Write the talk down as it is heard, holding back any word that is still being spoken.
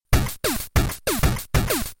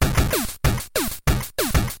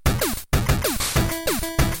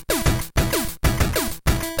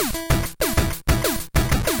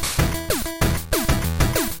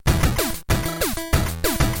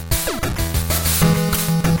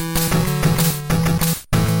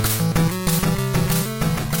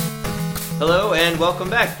and welcome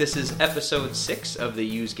back. This is episode 6 of the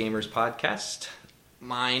Use Gamers podcast.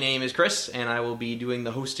 My name is Chris, and I will be doing the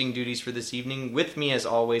hosting duties for this evening. With me, as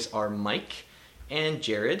always, are Mike and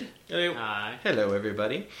Jared. Hello. Hi. Hello,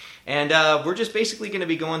 everybody. And we're just basically going to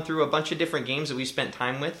be going through a bunch of different games that we spent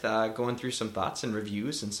time with, going through some thoughts and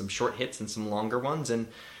reviews and some short hits and some longer ones, and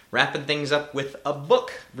wrapping things up with a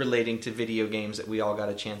book relating to video games that we all got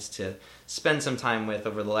a chance to spend some time with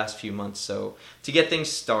over the last few months. So to get things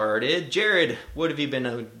started, Jared, what have you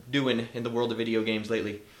been doing in the world of video games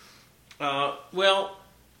lately? Some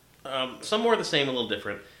more of the same, a little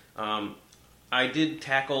different. I did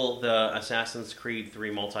tackle the Assassin's Creed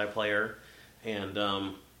 3 multiplayer, and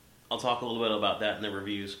I'll talk a little bit about that in the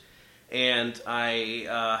reviews. And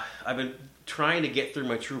I've been trying to get through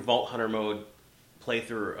my true Vault Hunter mode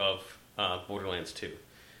playthrough of Borderlands 2.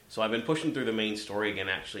 So I've been pushing through the main story again,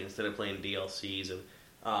 actually, instead of playing DLCs.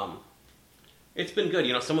 And it's been good.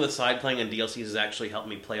 You know, some of the side playing and DLCs has actually helped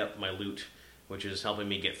me play up my loot, which is helping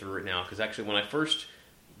me get through it now. Because actually, when I first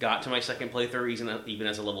got to my second playthrough, even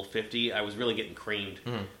as a level 50, I was really getting creamed.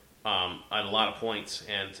 I had a lot of points,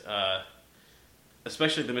 and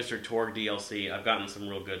especially the Mr. Torg DLC, I've gotten some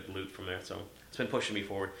real good loot from there, so it's been pushing me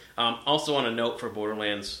forward. Also, on a note for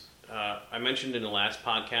Borderlands, I mentioned in the last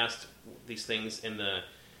podcast these things in the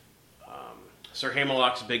Sir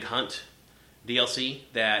Hammerlock's Big Hunt DLC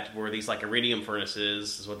that were these like iridium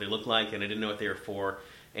furnaces, is what they look like, and I didn't know what they were for.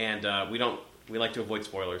 And we like to avoid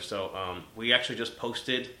spoilers, so we actually just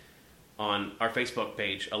posted on our Facebook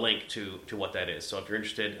page a link to what that is. So if you're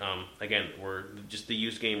interested, again, we're just the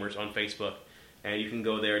Used Gamers on Facebook, and you can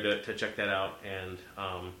go there to check that out.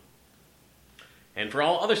 And for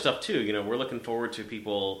all other stuff too, you know, we're looking forward to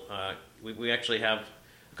people. We actually have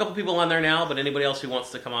a couple people on there now, but anybody else who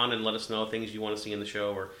wants to come on and let us know things you want to see in the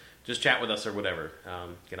show, or just chat with us or whatever,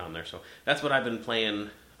 get on there. So that's what I've been playing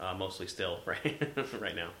mostly still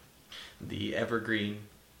right now. The evergreen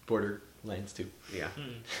Borderlands 2. Yeah,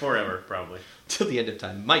 forever, probably. Till the end of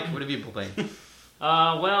time. Mike, what have you been playing?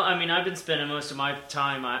 Well, I mean, I've been spending most of my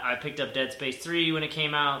time. I picked up Dead Space 3 when it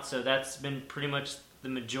came out, so that's been pretty much the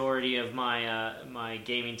majority of my my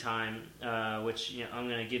gaming time, which, you know, I'm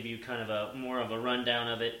going to give you kind of more of a rundown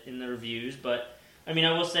of it in the reviews. But, I mean,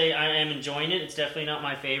 I will say I am enjoying it. It's definitely not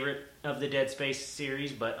my favorite of the Dead Space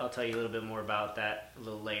series, but I'll tell you a little bit more about that a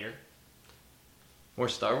little later. More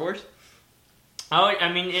Star Wars? Oh,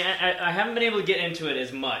 I mean, I haven't been able to get into it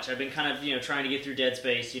as much. I've been kind of, you know, trying to get through Dead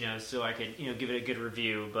Space, you know, so I could, you know, give it a good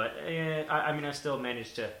review. But, I mean, I still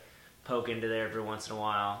managed to poke into there every once in a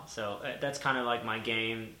while. So that's kind of like my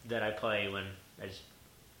game that I play when I just,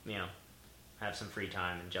 you know, have some free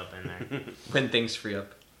time and jump in there. When things free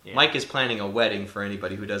up. Yeah. Mike is planning a wedding for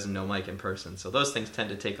anybody who doesn't know Mike in person, so those things tend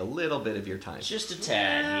to take a little bit of your time. Just a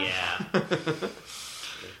tad, yeah.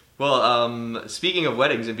 Well, speaking of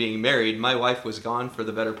weddings and being married, my wife was gone for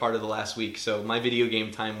the better part of the last week, so my video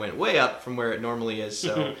game time went way up from where it normally is.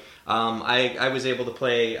 So I was able to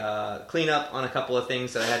play clean up on a couple of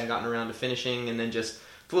things that I hadn't gotten around to finishing, and then just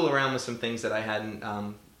fool around with some things that I hadn't,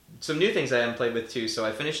 some new things I hadn't played with too. So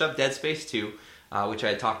I finished up Dead Space 2, which I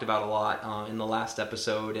had talked about a lot in the last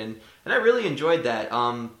episode, and I really enjoyed that.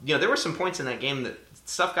 You know, there were some points in that game that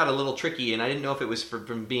stuff got a little tricky, and I didn't know if it was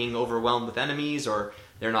from being overwhelmed with enemies or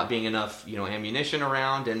there not being enough, you know, ammunition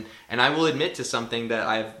around. And I will admit to something that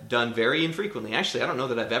I've done very infrequently. Actually, I don't know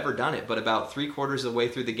that I've ever done it, but about 3/4 of the way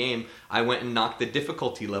through the game, I went and knocked the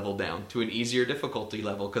difficulty level down to an easier difficulty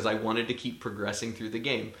level because I wanted to keep progressing through the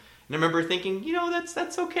game. And I remember thinking, you know,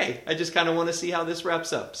 that's okay. I just kind of want to see how this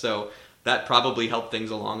wraps up. So that probably helped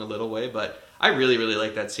things along a little way, but I really, really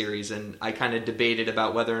like that series, and I kind of debated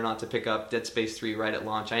about whether or not to pick up Dead Space 3 right at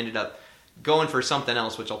launch. I ended up going for something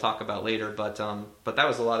else, which I'll talk about later, but that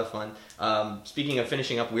was a lot of fun. Speaking of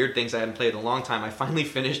finishing up weird things I haven't played in a long time, I finally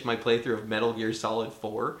finished my playthrough of Metal Gear Solid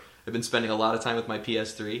 4. I've been spending a lot of time with my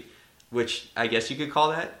PS3, which I guess you could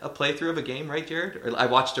call that a playthrough of a game, right, Jared? Or I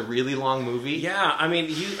watched a really long movie. Yeah, I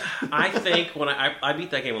mean, I think when I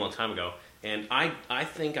beat that game a long time ago, and I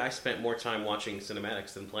think I spent more time watching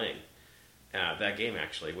cinematics than playing that game,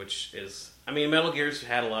 actually, which is, I mean, Metal Gear's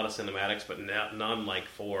had a lot of cinematics, but none like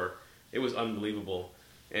 4. It was unbelievable.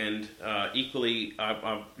 And equally,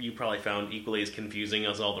 you probably found equally as confusing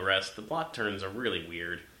as all the rest. The plot turns are really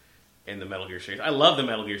weird in the Metal Gear series. I love the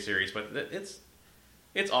Metal Gear series, but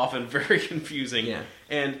it's often very confusing. Yeah.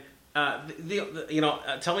 And you know,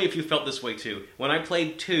 tell me if you felt this way too. When I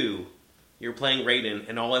played 2, you were playing Raiden,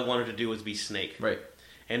 and all I wanted to do was be Snake. Right.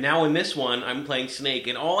 And now in this one, I'm playing Snake,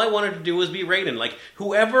 and all I wanted to do was be Raiden. Like,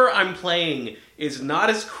 whoever I'm playing is not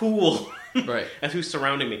as cool Right. As who's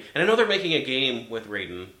surrounding me. And I know they're making a game with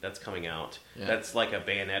Raiden that's coming out. Yeah. That's like a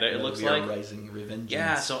Bayonetta, it looks We Are like. Rising Revenge.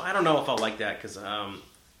 Yeah, so I don't know if I'll like that, because I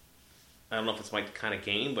don't know if it's my kind of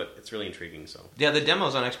game, but it's really intriguing, so. Yeah, the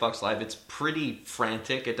demos on Xbox Live, it's pretty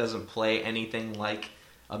frantic. It doesn't play anything like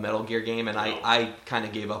a Metal Gear game, and I kind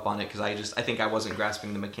of gave up on it because I think I wasn't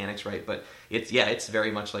grasping the mechanics right. But it's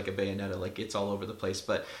very much like a Bayonetta, like it's all over the place.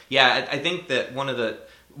 But yeah, I think that one of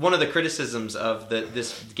the criticisms of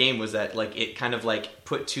this game was that like it kind of like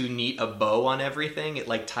put too neat a bow on everything. It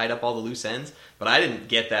like tied up all the loose ends, but I didn't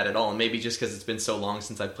get that at all. And maybe just because it's been so long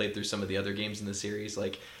since I've played through some of the other games in the series,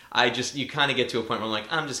 like you kind of get to a point where I'm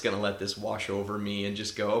like, I'm just going to let this wash over me and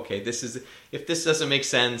just go, okay, if this doesn't make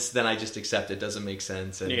sense, then I just accept it doesn't make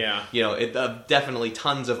sense. And, definitely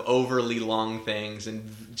tons of overly long things and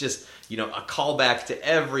just, a callback to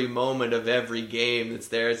every moment of every game that's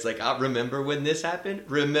there. It's like, remember when this happened?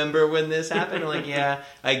 Remember when this happened? I'm like, yeah,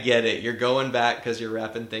 I get it. You're going back because you're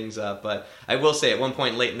wrapping things up. But I will say at one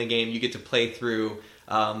point late in the game, you get to play through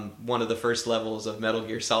one of the first levels of Metal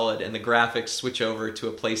Gear Solid, and the graphics switch over to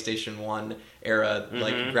a PlayStation 1 era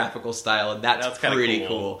like graphical style, and that's pretty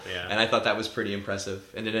cool. Yeah. And I thought that was pretty impressive.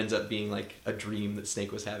 And it ends up being like a dream that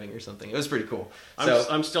Snake was having or something. It was pretty cool.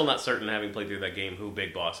 I'm still not certain, having played through that game, who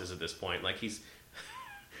Big Boss is at this point. Like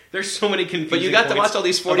there's so many confusing. But you got to watch all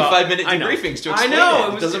these 45-minute debriefings to explain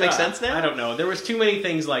it. Doesn't make sense now? I don't know. There was too many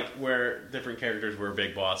things like where different characters were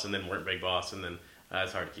Big Boss and then weren't Big Boss, and then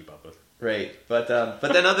it's hard to keep up with. Right, but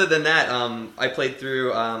then other than that, I played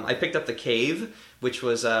through. I picked up The Cave, which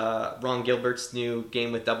was Ron Gilbert's new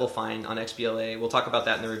game with Double Fine on XBLA. We'll talk about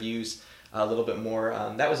that in the reviews a little bit more.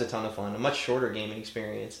 That was a ton of fun, a much shorter gaming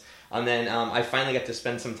experience. And then I finally got to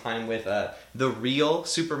spend some time with the real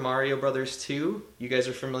Super Mario Brothers 2. You guys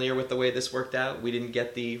are familiar with the way this worked out. We didn't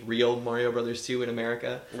get the real Mario Brothers 2 in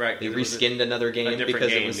America. Right. They reskinned another game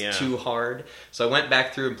because it was too hard. So I went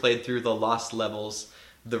back through and played through the lost levels,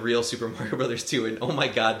 the real Super Mario Brothers 2, and oh my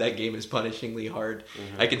god, that game is punishingly hard.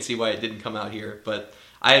 I can see why it didn't come out here, but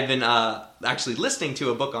I had been actually listening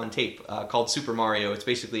to a book on tape called Super Mario. It's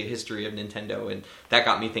basically a history of Nintendo, and that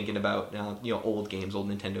got me thinking about old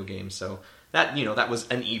Nintendo games. So that that was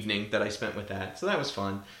an evening that I spent with that. So that was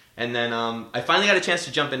fun. And then I finally got a chance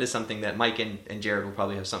to jump into something that Mike and Jared will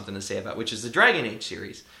probably have something to say about, which is the Dragon Age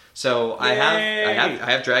series. So I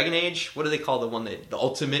have Dragon Age. What do they call the one the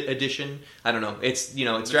Ultimate Edition? I don't know. It's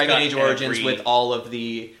it's Dragon Age Origins with all of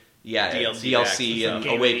the DLC and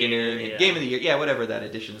Awakening and Game of the Year, whatever that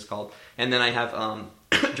edition is called. And then I have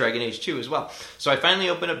Dragon Age 2 as well. So I finally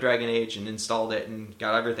opened up Dragon Age and installed it and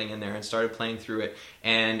got everything in there and started playing through it.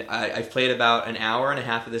 And I've played about an hour and a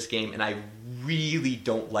half of this game, and I really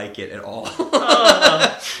don't like it at all.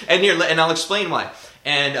 And I'll explain why.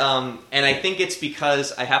 And I think it's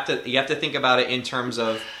because you have to think about it in terms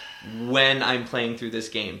of when I'm playing through this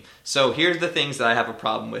game. So here's the things that I have a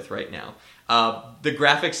problem with right now. The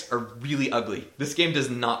graphics are really ugly. This game does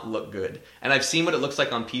not look good. And I've seen what it looks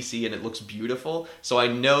like on PC, and it looks beautiful. So I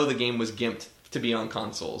know the game was gimped to be on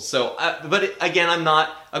consoles. So, again, I'm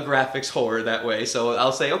not a graphics whore that way. So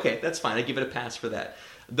I'll say, okay, that's fine. I give it a pass for that.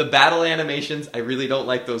 The battle animations, I really don't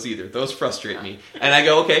like those either. Those frustrate me. And I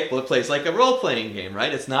go, okay, well, it plays like a role-playing game,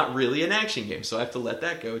 right? It's not really an action game, so I have to let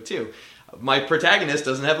that go, too. My protagonist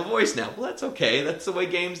doesn't have a voice now. Well, that's okay. That's the way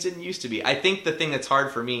games didn't used to be. I think the thing that's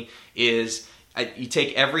hard for me is you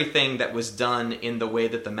take everything that was done in the way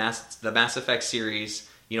that the Mass Effect series,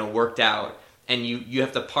 worked out, and you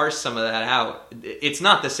have to parse some of that out. It's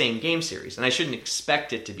not the same game series, and I shouldn't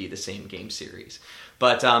expect it to be the same game series.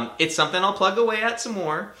 But it's something I'll plug away at some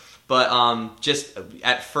more. But just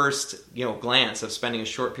at first, glance of spending a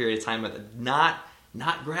short period of time with it, not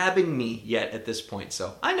grabbing me yet at this point.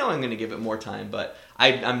 So I know I'm going to give it more time, but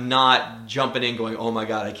I'm not jumping in going, oh my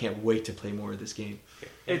god, I can't wait to play more of this game.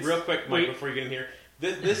 Real quick, Mike, before you get in here,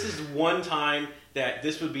 this is one time that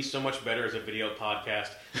this would be so much better as a video podcast,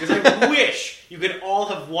 because I wish you could all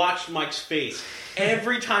have watched Mike's face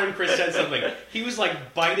every time Chris said something. He was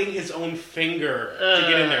like biting his own finger to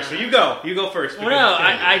get in there. So you go first. Well, no,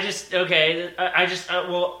 I was just going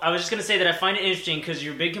to say that I find it interesting because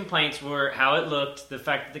your big complaints were how it looked, the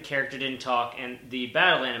fact that the character didn't talk, and the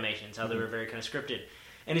battle animations, how they were very kind of scripted.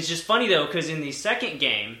 And it's just funny though, because in the second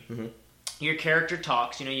game, your character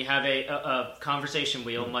talks. You have a conversation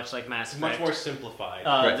wheel, much like Mass Effect. Much more simplified.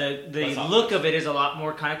 The look of it is a lot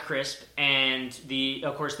more kind of crisp, and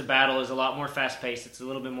of course the battle is a lot more fast paced. It's a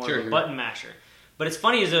little bit more of a button masher. But it's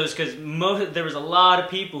funny as those because there was a lot of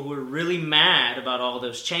people who were really mad about all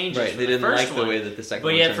those changes. Right, they didn't like the way that the second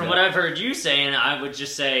one turned out. But yet, from what I've heard you saying, I would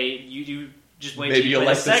just say you just wait Maybe till you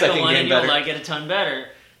play the second one and you'll like it a ton better.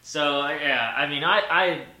 So yeah, I mean,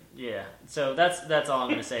 Yeah, so that's all I'm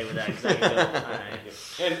going to say with that. Cause I can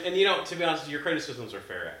go, And you know, to be honest, your criticisms are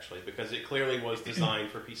fair actually, because it clearly was designed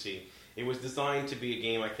for PC. It was designed to be a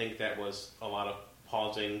game, I think, that was a lot of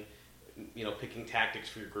pausing, you know, picking tactics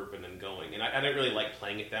for your group and then going. And I didn't really like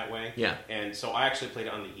playing it that way. Yeah. And so I actually played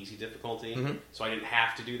it on the easy difficulty, so I didn't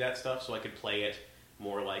have to do that stuff. So I could play it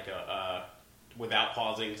more like without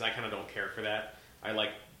pausing, because I kind of don't care for that. I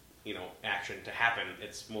like, you know, action to happen.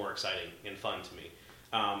 It's more exciting and fun to me.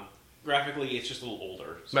 Graphically, it's just a little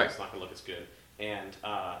older, so right. It's not going to look as good. And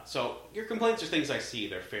so your complaints are things I see.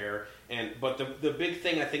 They're fair. But the big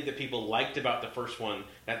thing I think that people liked about the first one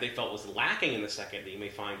that they felt was lacking in the second that you may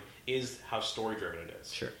find is how story-driven it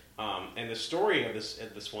is. Sure. And the story of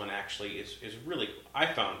this one actually is really,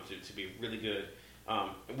 I found to be really good.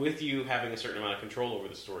 With you having a certain amount of control over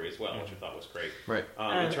the story as well, which I thought was great. Right.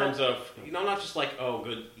 In terms of, you know, not just like,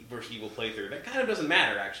 good versus evil playthrough. That kind of doesn't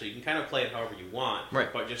matter, actually. You can kind of play it however you want.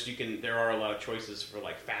 Right. But just there are a lot of choices for,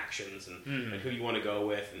 like, factions and who you want to go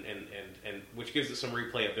with, and which gives it some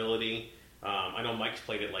replayability. I know Mike's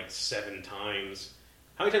played it, like, 7 times.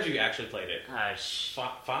 How many times have you actually played it?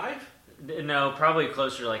 5? No, probably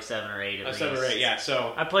closer to like 7 or 8 at least. 7 or 8, yeah.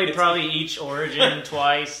 So I played probably each Origin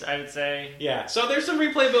twice, I would say. Yeah, so there's some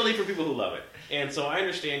replayability for people who love it. And so I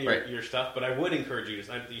understand your stuff, but I would encourage you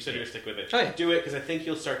to, you said you're going to stick with it. Oh, yeah. Do it, because I think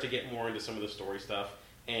you'll start to get more into some of the story stuff.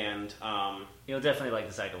 And you'll definitely like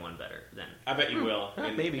the second one better then. I bet you will.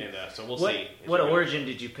 Maybe. And so we'll see. What Origin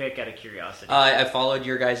did you pick out of curiosity? I followed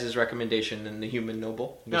your guys' recommendation in the Human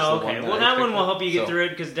Noble. No, okay. Well, that one will help you get through it,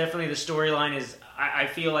 because definitely the storyline is... I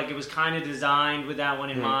feel like it was kind of designed with that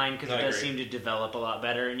one in mind, because it does seem to develop a lot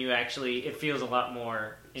better, and you actually... It feels a lot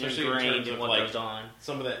more ingrained in what goes on.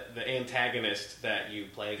 Some of the antagonist that you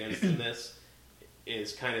play against in this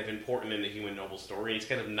is kind of important in the Human Noble story. It's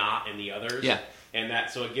kind of not in the others. Yeah. And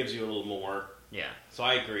so it gives you a little more. Yeah. So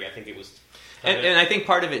I agree. I think it was. And I think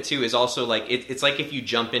part of it too is also like it's like if you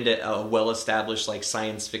jump into a well-established like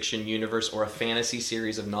science fiction universe or a fantasy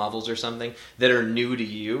series of novels or something that are new to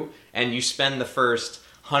you, and you spend the first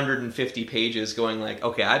 150 pages going like,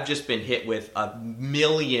 okay, I've just been hit with a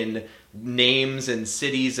million names and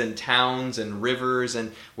cities and towns and rivers,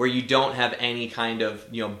 and where you don't have any kind of,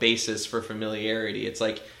 you know, basis for familiarity. It's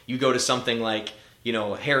like you go to something like, you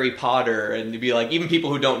know, Harry Potter, and to be like, even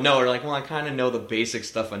people who don't know are like, well, I kind of know the basic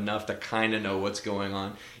stuff enough to kind of know what's going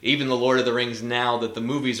on. Even the Lord of the Rings, now that the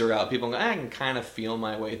movies are out, people go, I can kind of feel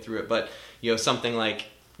my way through it. But, you know, something like,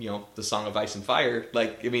 you know, the Song of Ice and Fire,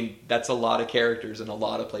 like, I mean, that's a lot of characters in a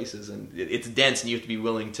lot of places, and it's dense, and you have to be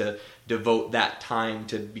willing to devote that time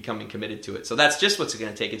to becoming committed to it. So that's just what's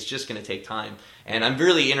going to take. It's just going to take time. And I'm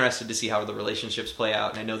really interested to see how the relationships play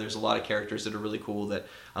out, and I know there's a lot of characters that are really cool that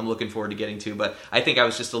I'm looking forward to getting to, but I think I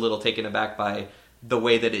was just a little taken aback by the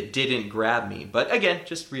way that it didn't grab me. But again,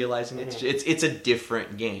 just realizing it's a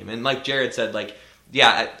different game. And like Jared said, like,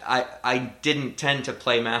 yeah, I didn't tend to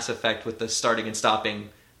play Mass Effect with the starting and stopping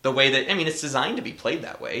the way that, I mean, it's designed to be played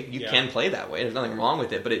that way. You can play that way. There's nothing wrong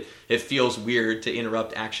with it, but it feels weird to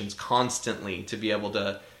interrupt actions constantly to be able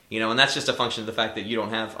to, you know, and that's just a function of the fact that you don't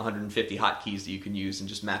have 150 hotkeys that you can use and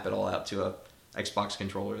just map it all out to a Xbox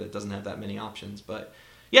controller that doesn't have that many options. But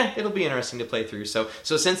yeah, it'll be interesting to play through. So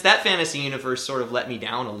since that fantasy universe sort of let me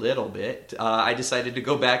down a little bit, I decided to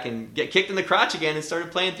go back and get kicked in the crotch again and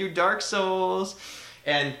started playing through Dark Souls.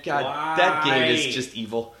 And God, that game is just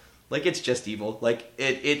evil. Like, it's just evil. Like,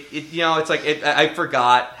 it you know, it's like, I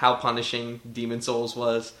forgot how punishing Demon Souls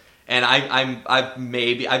was. And I've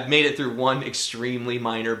made it through one extremely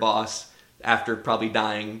minor boss after probably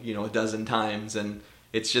dying, you know, a dozen times. And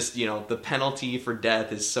it's just, you know, the penalty for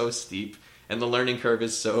death is so steep. And the learning curve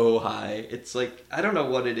is so high. It's like, I don't know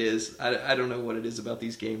what it is. I don't know what it is about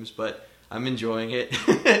these games, but I'm enjoying it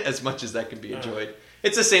as much as that can be enjoyed.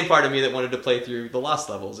 It's the same part of me that wanted to play through the Lost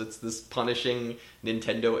levels. It's this punishing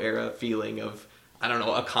Nintendo-era feeling of, I don't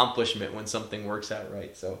know, accomplishment when something works out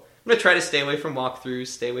right. So I'm going to try to stay away from walkthroughs,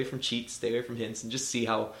 stay away from cheats, stay away from hints, and just see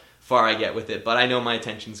how far I get with it. But I know my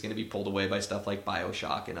attention's going to be pulled away by stuff like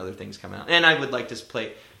BioShock and other things coming out. And I would like to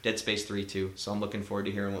play Dead Space 3 too, so I'm looking forward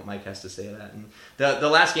to hearing what Mike has to say of that. And the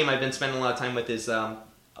last game I've been spending a lot of time with is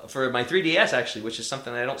for my 3DS, actually, which is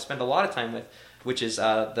something I don't spend a lot of time with, which is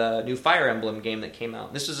the new Fire Emblem game that came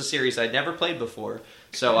out. This was a series I'd never played before,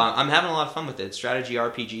 so I'm having a lot of fun with it. Strategy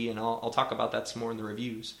RPG, and I'll talk about that some more in the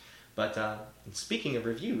reviews. But speaking of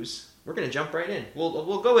reviews, we're going to jump right in.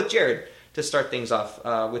 We'll go with Jared to start things off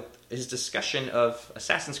with his discussion of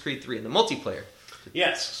Assassin's Creed 3 and the multiplayer.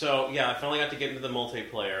 Yes, so yeah, I finally got to get into the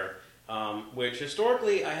multiplayer, which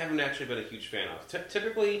historically I haven't actually been a huge fan of.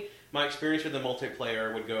 Typically, my experience with the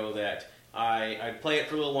multiplayer would go that I'd play it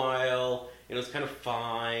for a little while, it's kind of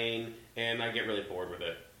fine, and I get really bored with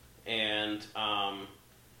it. And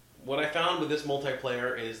what I found with this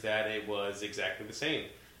multiplayer is that it was exactly the same.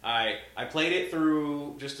 I played it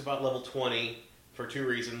through just about level 20 for two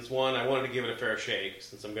reasons. One, I wanted to give it a fair shake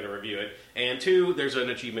since I'm going to review it. And two, there's an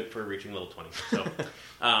achievement for reaching level 20. So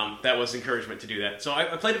that was encouragement to do that. So I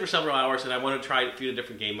played it for several hours, and I wanted to try a few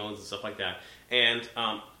different game modes and stuff like that. And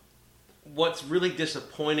what's really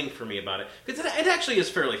disappointing for me about it, because it actually is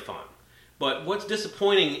fairly fun, but what's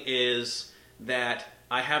disappointing is that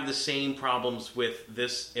I have the same problems with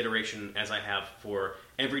this iteration as I have for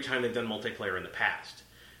every time they've done multiplayer in the past.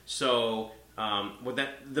 So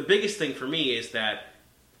the biggest thing for me is that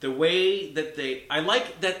the way that I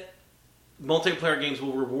like that multiplayer games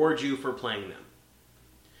will reward you for playing them.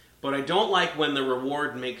 But I don't like when the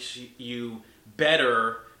reward makes you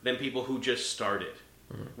better than people who just started.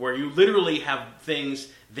 Mm-hmm. Where you literally have things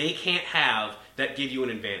they can't have that give you an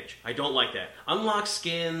advantage. I don't like that. Unlock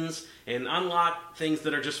skins and unlock things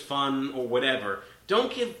that are just fun or whatever.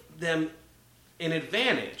 Don't give them an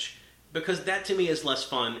advantage, because that to me is less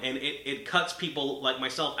fun, and it cuts people like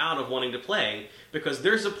myself out of wanting to play, because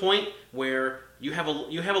there's a point where you have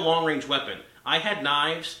a long-range weapon. I had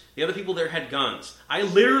knives, the other people there had guns. I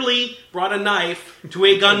literally brought a knife to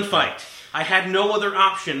a gunfight. I had no other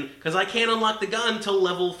option, because I can't unlock the gun till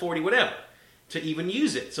level 40 whatever to even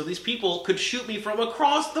use it. So these people could shoot me from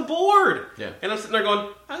across the board. Yeah. And I'm sitting there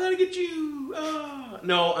going, I gotta get you.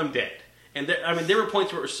 No, I'm dead. And there were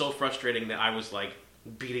points where it was so frustrating that I was like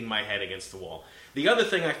beating my head against the wall. The other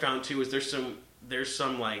thing I found too is there's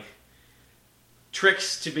some like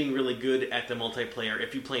tricks to being really good at the multiplayer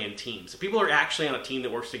if you play in teams. If people are actually on a team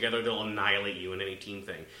that works together, they'll annihilate you in any team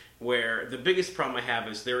thing. Where the biggest problem I have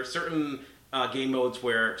is there are certain game modes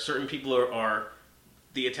where certain people are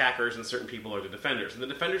the attackers and certain people are the defenders. And the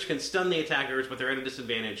defenders can stun the attackers, but they're at a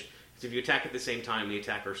disadvantage, because if you attack at the same time, the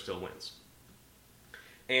attacker still wins.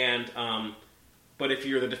 And but if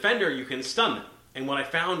you're the defender, you can stun them. And what I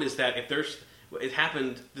found is that this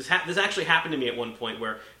actually happened to me at one point,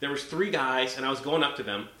 where there was 3 guys, and I was going up to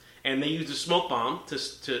them, and they used a smoke bomb to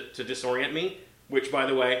disorient me, which, by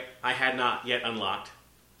the way, I had not yet unlocked.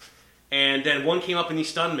 And then one came up and he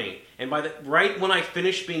stunned me. And right when I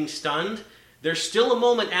finished being stunned, there's still a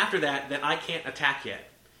moment after that I can't attack yet.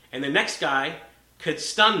 And the next guy could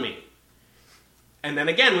stun me. And then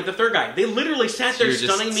again with the third guy. They literally sat there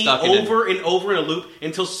stunning me over and over in a loop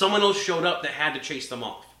until someone else showed up that had to chase them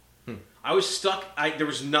off. I was stuck. There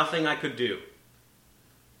was nothing I could do.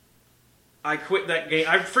 I quit that game.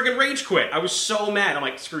 I freaking rage quit. I was so mad. I'm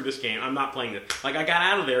like, screw this game. I'm not playing this. Like, I got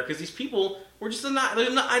out of there because these people were just not.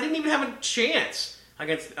 I didn't even have a chance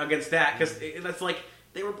against that, because that's like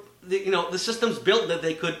they were. The system's built that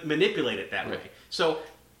they could manipulate it that way. So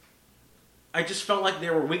I just felt like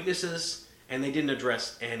there were weaknesses, and they didn't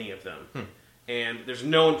address any of them. And there's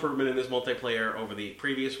no improvement in this multiplayer over the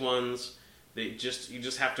previous ones. You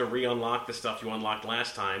just have to re-unlock the stuff you unlocked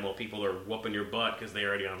last time while people are whooping your butt because they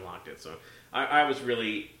already unlocked it. So I was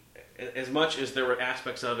really, as much as there were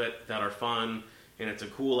aspects of it that are fun, and it's a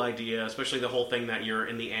cool idea, especially the whole thing that you're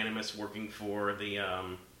in the Animus working for the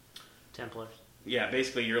Templars. Yeah,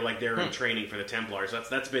 basically you're like there in training for the Templars.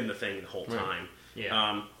 That's been the thing the whole time.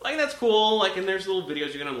 Yeah. Like, that's cool. Like, and there's little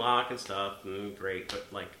videos you can unlock and stuff, and great. But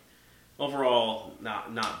like, overall,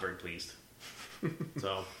 not very pleased.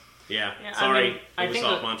 So. Yeah, sorry,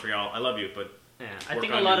 Ubisoft Montreal. I love you, but I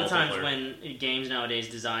think a lot of times when games nowadays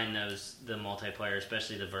design the multiplayer,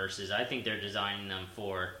 especially the versus, I think they're designing them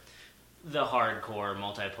for the hardcore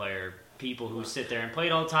multiplayer people who sit there and play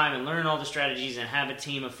it all the time and learn all the strategies and have a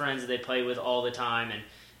team of friends that they play with all the time and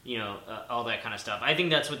all that kind of stuff. I think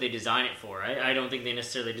that's what they design it for. I don't think they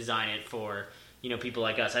necessarily design it for people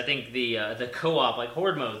like us. I think the co-op, like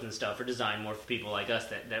horde modes and stuff, are designed more for people like us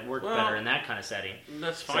that work better in that kind of setting.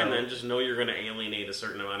 That's fine then. Just know you're going to alienate a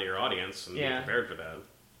certain amount of your audience and be prepared for that.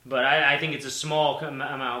 But I think it's a small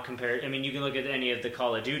amount compared. I mean, you can look at any of the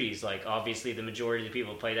Call of Duties. Like, obviously, the majority of the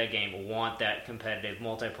people who play that game want that competitive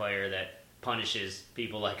multiplayer that punishes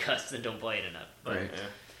people like us that don't play it enough. But, right.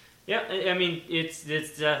 Yeah, I mean, it's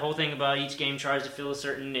that whole thing about each game tries to fill a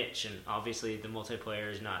certain niche, and obviously the multiplayer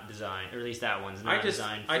is not designed, or at least that one's not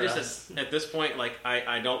designed for us. At this point, like,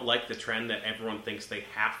 I don't like the trend that everyone thinks they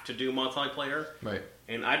have to do multiplayer. Right.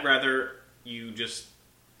 And I'd rather you just,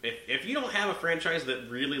 if you don't have a franchise that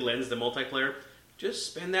really lends the multiplayer,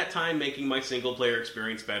 just spend that time making my single-player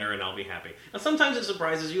experience better, and I'll be happy. Now, sometimes it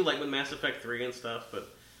surprises you, like with Mass Effect 3 and stuff, but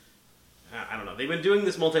I don't know. They've been doing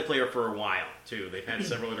this multiplayer for a while, too. They've had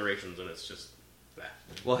several iterations, and it's just that.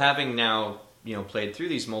 Well, having now, played through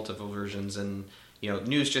these multiple versions and,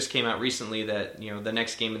 news just came out recently that the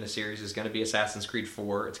next game in the series is going to be Assassin's Creed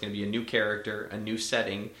 4. It's going to be a new character, a new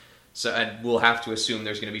setting. So we'll have to assume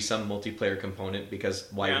there's going to be some multiplayer component, because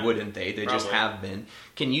why wouldn't they? They just have been.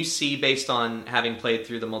 Can you see, based on having played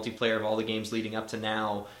through the multiplayer of all the games leading up to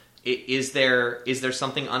now, is there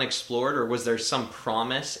something unexplored, or was there some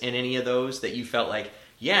promise in any of those that you felt like,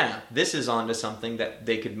 yeah, this is onto something that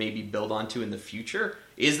they could maybe build onto in the future?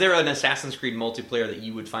 Is there an Assassin's Creed multiplayer that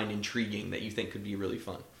you would find intriguing, that you think could be really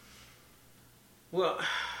fun? Well,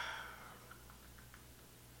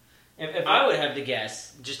 if I would have to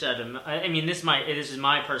guess, just out of, I mean, this is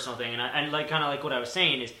my personal thing, and I like kind of like what I was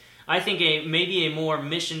saying is, I think maybe a more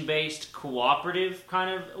mission-based, cooperative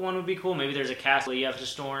kind of one would be cool. Maybe there's a castle you have to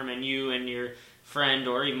storm, and you and your friend,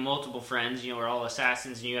 or even multiple friends, are all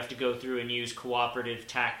assassins, and you have to go through and use cooperative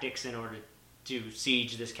tactics in order to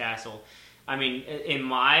siege this castle. I mean, in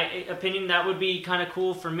my opinion, that would be kind of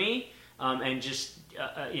cool for me, and just,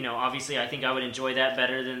 obviously I think I would enjoy that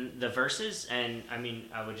better than the Versus, and I mean,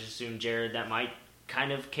 I would just assume, Jared, that might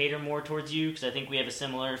kind of cater more towards you, because I think we have a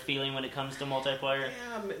similar feeling when it comes to multiplayer.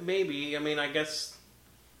 Yeah, maybe. I mean, I guess,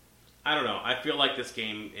 I don't know. I feel like this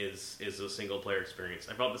game is a single-player experience.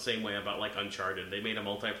 I felt the same way about, like, Uncharted. They made a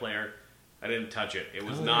multiplayer. I didn't touch it. It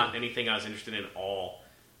was not anything I was interested in at all.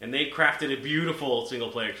 And they crafted a beautiful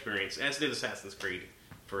single-player experience, as did Assassin's Creed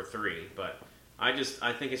for 3. But I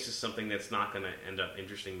think it's just something that's not going to end up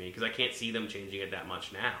interesting me, because I can't see them changing it that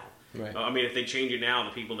much now. Right. I mean, if they change it now,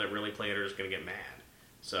 the people that really play it are just going to get mad.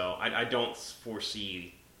 So I don't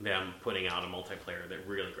foresee them putting out a multiplayer that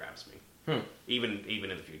really grabs me, even in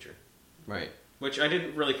the future. Right. Which I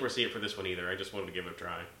didn't really foresee it for this one either. I just wanted to give it a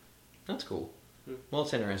try. That's cool. Well,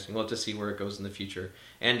 it's interesting. We'll have to see where it goes in the future.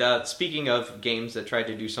 And speaking of games that tried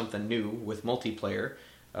to do something new with multiplayer,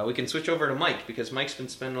 we can switch over to Mike, because Mike's been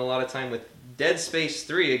spending a lot of time with Dead Space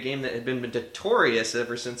 3, a game that had been notorious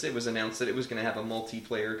ever since it was announced that it was going to have a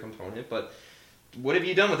multiplayer component. But what have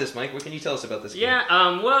you done with this, Mike? What can you tell us about this game?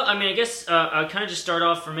 Yeah, well, I mean, I guess I'll kind of just start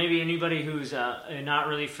off for maybe anybody who's not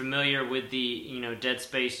really familiar with the Dead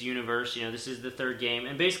Space universe. This is the third game,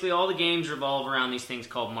 and basically all the games revolve around these things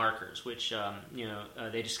called markers, which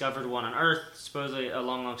they discovered one on Earth supposedly a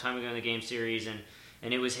long, long time ago in the game series,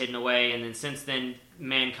 and it was hidden away, and then since then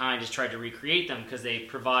mankind has tried to recreate them because they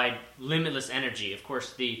provide limitless energy. Of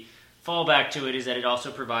course, the fallback to it is that it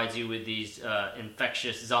also provides you with these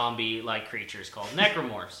infectious zombie-like creatures called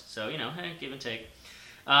necromorphs. So, hey, give and take.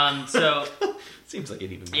 Seems like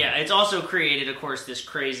it even. Yeah, it's also created, of course, this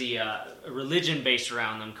crazy religion based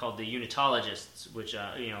around them called the Unitologists, which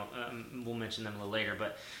we'll mention them a little later.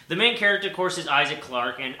 But the main character, of course, is Isaac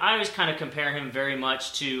Clarke, and I always kind of compare him very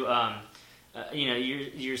much to.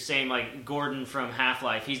 You're saying like Gordon from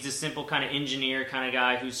Half-Life. He's this simple kind of engineer kind of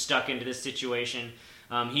guy who's stuck into this situation.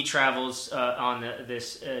 He travels on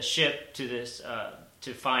this ship to this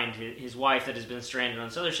to find his wife that has been stranded on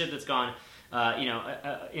this other ship that's gone,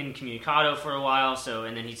 incommunicado for a while. So,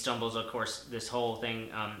 and then he stumbles, of course, this whole thing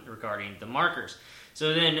regarding the markers.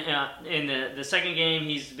 So then, in the second game,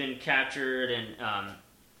 he's been captured, and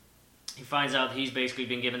he finds out that he's basically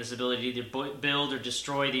been given this ability to build or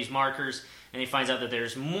destroy these markers, and he finds out that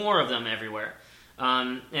there's more of them everywhere.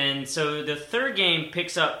 And so the third game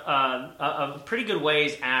picks up a pretty good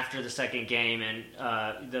ways after the second game,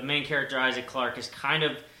 and the main character, Isaac Clarke, has kind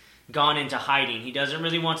of gone into hiding. He doesn't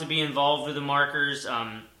really want to be involved with the markers,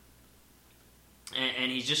 and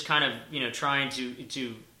he's just kind of trying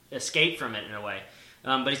to escape from it in a way.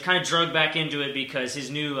 But he's kind of drugged back into it because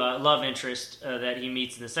his new love interest that he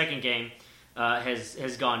meets in the second game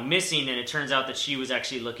has gone missing, and it turns out that she was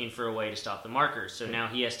actually looking for a way to stop the markers. So now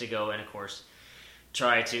he has to go and, of course,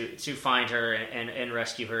 try to find her and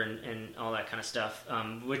rescue her and all that kind of stuff,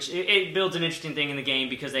 which it builds an interesting thing in the game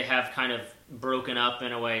because they have kind of broken up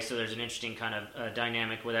in a way, so there's an interesting kind of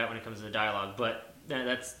dynamic with that when it comes to the dialogue, but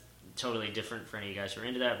that's totally different for any of you guys who are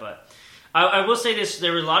into that. But I will say this,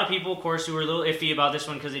 there were a lot of people, of course, who were a little iffy about this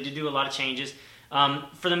one because they did do a lot of changes.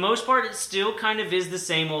 For the most part, it still kind of is the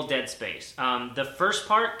same old Dead Space. The first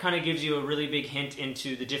part kind of gives you a really big hint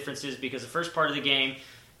into the differences because the first part of the game,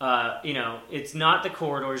 it's not the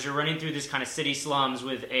corridors. You're running through this kind of city slums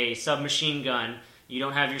with a submachine gun. You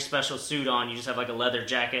don't have your special suit on. You just have like a leather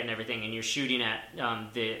jacket and everything, and you're shooting at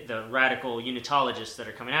the radical Unitologists that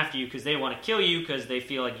are coming after you because they want to kill you because they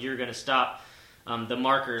feel like you're going to stop the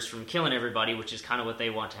markers from killing everybody, which is kind of what they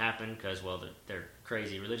want to happen because, well, they're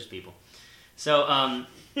crazy religious people. So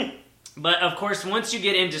But of course, once you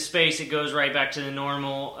get into space, it goes right back to the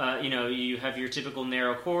normal. You have your typical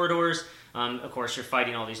narrow corridors. Of course, you're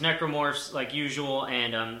fighting all these necromorphs like usual,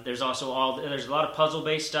 and there's also there's a lot of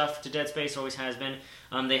puzzle-based stuff to Dead Space. Always has been.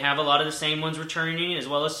 They have a lot of the same ones returning, as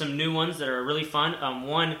well as some new ones that are really fun.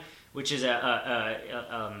 One which is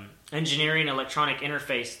a engineering electronic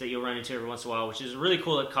interface that you'll run into every once in a while, which is really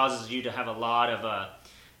cool. It causes you to have a lot of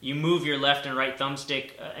you move your left and right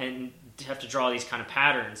thumbstick and have to draw these kind of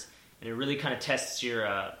patterns, and it really kind of tests your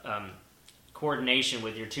coordination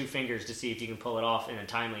with your two fingers to see if you can pull it off in a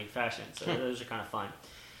timely fashion. So those are kind of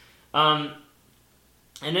fun.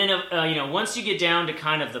 And then, once you get down to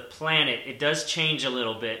kind of the planet, it does change a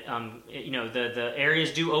little bit. The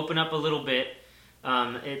areas do open up a little bit.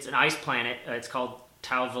 It's an ice planet. It's called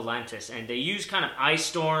Tau Volantis, and they use kind of ice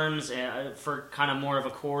storms for kind of more of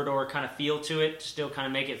a corridor kind of feel to it, to still kind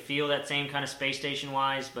of make it feel that same kind of space station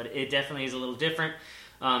wise, but it definitely is a little different.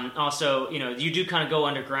 Also, you do kind of go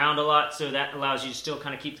underground a lot, so that allows you to still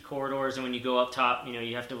kind of keep the corridors, and when you go up top,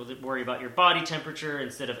 you have to worry about your body temperature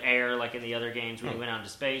instead of air like in the other games when you went out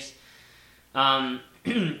into space.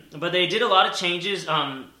 But they did a lot of changes.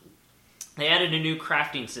 They added a new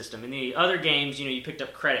crafting system. In the other games, you picked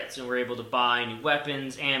up credits and were able to buy new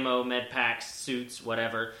weapons, ammo, med packs, suits,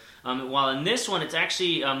 whatever. While in this one, it's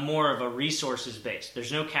actually more of a resources based.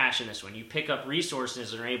 There's no cash in this one. You pick up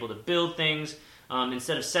resources and are able to build things.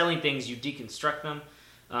 Instead of selling things, you deconstruct them.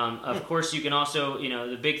 Of course, you can also,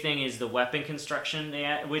 the big thing is the weapon construction,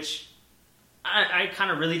 which I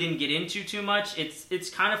kind of really didn't get into too much. It's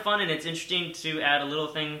kind of fun and it's interesting to add a little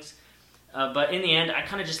things. But in the end, I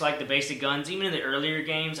kind of just like the basic guns. Even in the earlier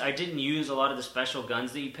games, I didn't use a lot of the special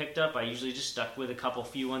guns that you picked up. I usually just stuck with a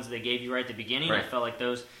few ones that they gave you right at the beginning. Right. I felt like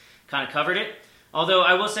those kind of covered it. Although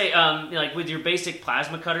I will say, like with your basic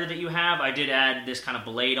plasma cutter that you have, I did add this kind of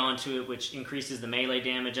blade onto it, which increases the melee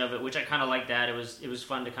damage of it, which I kind of like that. It was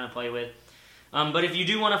fun to kind of play with. But if you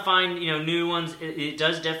do want to find new ones, it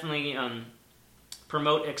does definitely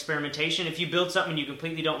promote experimentation. If you build something and you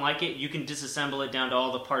completely don't like it, you can disassemble it down to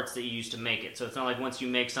all the parts that you used to make it. So it's not like once you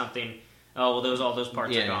make something, all those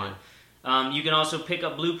parts are gone. Yeah. You can also pick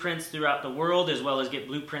up blueprints throughout the world, as well as get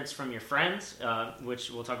blueprints from your friends,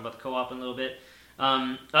 which we'll talk about the co-op in a little bit.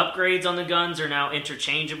 Upgrades on the guns are now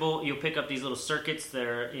interchangeable. You'll pick up these little circuits that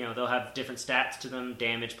are, they'll have different stats to them,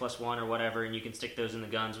 damage +1 or whatever, and you can stick those in the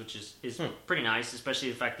guns, which is pretty nice,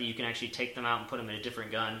 especially the fact that you can actually take them out and put them in a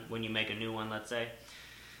different gun when you make a new one, let's say.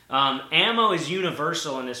 Ammo is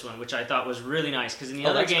universal in this one, which I thought was really nice, because in the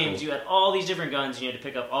other games, cool. You had all these different guns, and you had to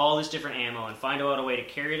pick up all this different ammo and find out a way to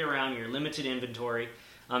carry it around your limited inventory.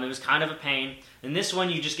 It was kind of a pain. In this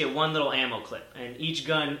one, you just get one little ammo clip, and each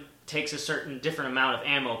gun takes a certain different amount of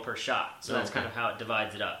ammo per shot, so that's kind of how it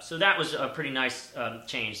divides it up. So that was a pretty nice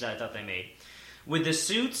change that I thought they made. With the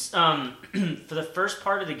suits, for the first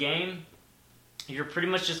part of the game, you're pretty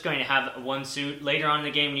much just going to have one suit. Later on in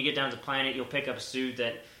the game, when you get down to the planet, you'll pick up a suit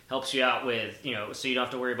that helps you out with, so you don't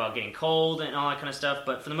have to worry about getting cold and all that kind of stuff.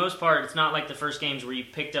 But for the most part, it's not like the first games where you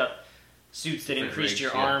picked up suits that increased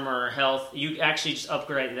your armor or health. You actually just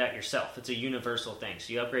upgrade that yourself. It's a universal thing.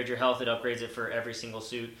 So you upgrade your health, it upgrades it for every single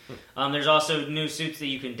suit. There's also new suits that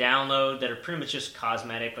you can download that are pretty much just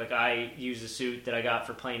cosmetic. Like I use a suit that I got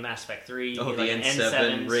for playing Mass Effect 3. Oh, the like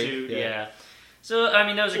N7 rig. Suit. Yeah. So,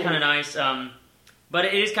 those are kind of nice. But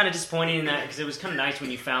it is kind of disappointing in that, because it was kind of nice when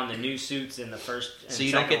you found the new suits in the first and so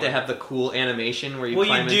you don't get to have the cool animation where you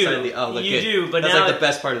climb you inside the... Oh, look, you do, but that's now, like the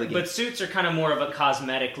best part of the game. But suits are kind of more of a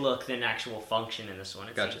cosmetic look than actual function in this one,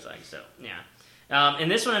 it gotcha. seems like. So, yeah. In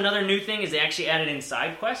this one, another new thing is they actually added in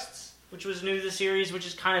side quests, which was new to the series, which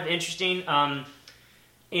is kind of interesting.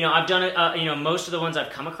 I've done it, most of the ones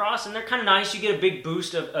I've come across, and they're kind of nice. You get a big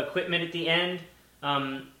boost of equipment at the end.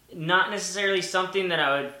 Not necessarily something that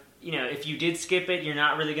I would... if you did skip it, you're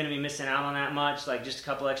not really going to be missing out on that much, like just a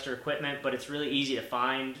couple extra equipment, but it's really easy to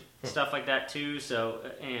find stuff like that too, so,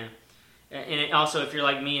 And it also, if you're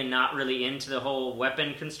like me and not really into the whole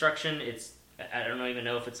weapon construction, I don't even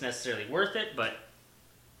know if it's necessarily worth it, but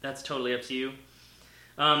that's totally up to you.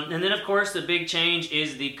 And then, of course, the big change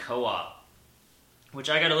is the co-op, which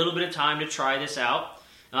I got a little bit of time to try this out.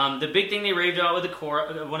 The big thing they raved about with the core,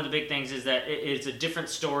 one of the big things is that it's a different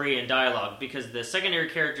story and dialogue, because the secondary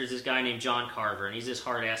character is this guy named John Carver, and he's this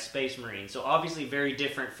hard-ass space marine. So obviously very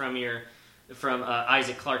different from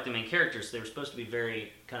Isaac Clarke, the main character. So they were supposed to be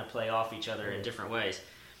very kind of play off each other in different ways.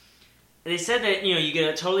 They said that you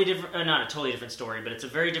get a totally different, not a totally different story, but it's a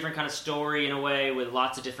very different kind of story in a way, with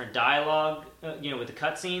lots of different dialogue. With the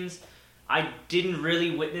cutscenes. I didn't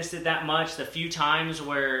really witness it that much. The few times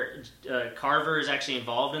where Carver is actually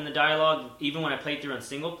involved in the dialogue, even when I played through on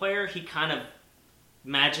single player, he kind of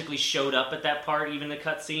magically showed up at that part, even the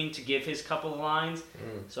cutscene, to give his couple of lines.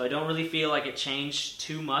 So I don't really feel like it changed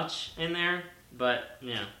too much in there. But,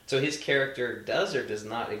 yeah. So his character does or does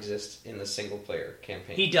not exist in the single-player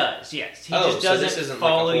campaign? He does, yes. He Oh, just so this doesn't isn't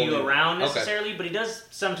follow like a whole you new- around Okay. necessarily, but he does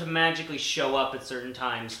some to magically show up at certain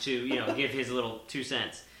times to, give his little 2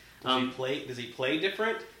 cents. Does he play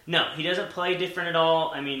different? No, he doesn't play different at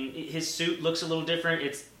all. I mean, his suit looks a little different.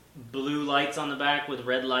 It's blue lights on the back with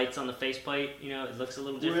red lights on the faceplate. It looks a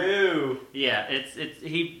little different. Woo! Yeah,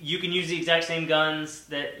 you can use the exact same guns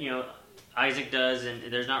that Isaac does,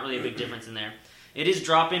 and there's not really a big difference in there. It is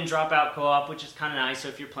drop in, drop out co-op, which is kind of nice. So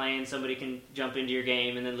if you're playing, somebody can jump into your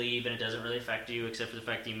game and then leave, and it doesn't really affect you, except for the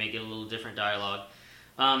fact that you may get a little different dialogue.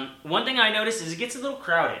 One thing I noticed is it gets a little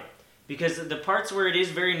crowded because the parts where it is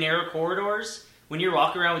very narrow corridors, when you're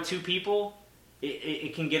walking around with 2 people,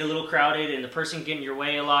 it can get a little crowded, and the person can get in your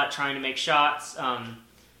way a lot trying to make shots.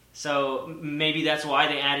 So maybe that's why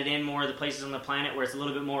they added in more of the places on the planet where it's a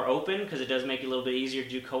little bit more open, because it does make it a little bit easier to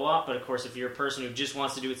do co-op. But of course, if you're a person who just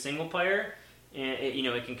wants to do it single player,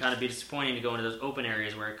 it can kind of be disappointing to go into those open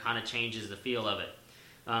areas where it kind of changes the feel of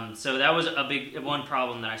it. So that was a big one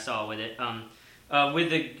problem that I saw with it. With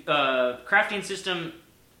the crafting system,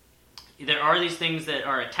 there are these things that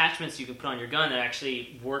are attachments you can put on your gun that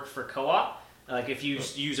actually work for co-op. Like if you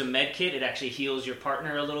use a med kit, it actually heals your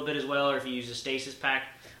partner a little bit as well, or if you use a stasis pack.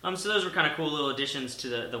 So those were kind of cool little additions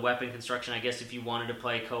to the weapon construction, I guess, if you wanted to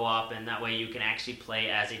play co-op, and that way you can actually play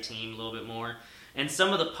as a team a little bit more. And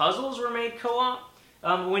some of the puzzles were made co-op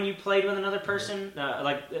when you played with another person.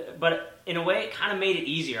 But in a way, it kind of made it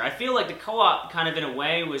easier. I feel like the co-op kind of in a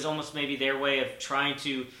way was almost maybe their way of trying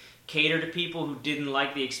to cater to people who didn't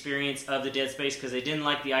like the experience of the Dead Space because they didn't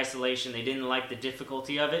like the isolation, they didn't like the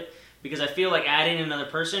difficulty of it. Because I feel like adding another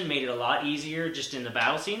person made it a lot easier just in the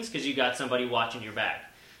battle scenes because you got somebody watching your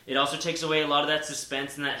back. It also takes away a lot of that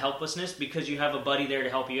suspense and that helplessness because you have a buddy there to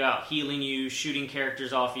help you out, healing you, shooting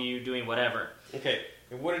characters off of you, doing whatever. Okay,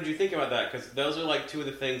 and what did you think about that? Because those are like 2 of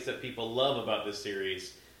the things that people love about this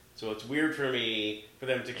series. So it's weird for me for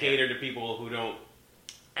them to cater to people who don't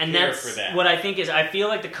and care that's for that. what I think is, I feel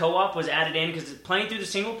like the co-op was added in because playing through the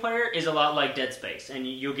single player is a lot like Dead Space, and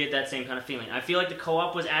you'll get that same kind of feeling. I feel like the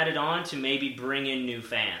co-op was added on to maybe bring in new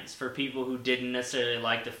fans for people who didn't necessarily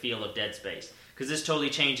like the feel of Dead Space, because this totally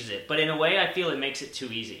changes it. But in a way, I feel it makes it too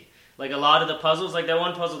easy. Like a lot of the puzzles, like that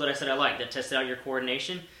one puzzle that I said I liked, that tested out your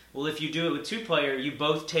coordination. Well, if you do it with 2-player, you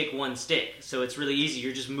both take 1 stick, so it's really easy.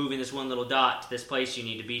 You're just moving this one little dot to this place you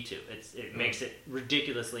need to be to. It makes it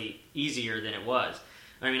ridiculously easier than it was.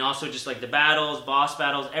 I mean, also just like the battles, boss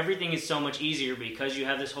battles, everything is so much easier because you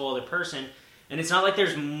have this whole other person. And it's not like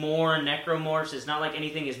there's more necromorphs. It's not like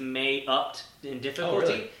anything is made up in difficulty. Oh,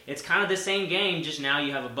 really? It's kind of the same game, just now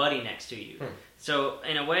you have a buddy next to you. So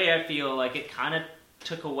in a way, I feel like it kind of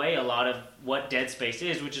took away a lot of what Dead Space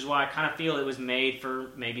is, which is why I kind of feel it was made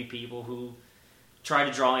for maybe people who try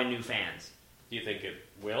to draw in new fans. Do you think it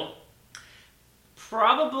will?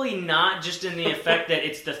 Probably not, just in the effect that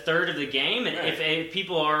it's the third of the game, and Right. if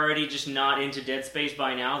people are already just not into Dead Space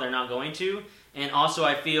by now, they're not going to. And also,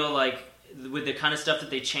 I feel like with the kind of stuff that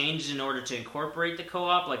they changed in order to incorporate the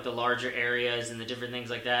co-op, like the larger areas and the different things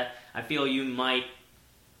like that, I feel you might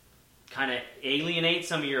kind of alienate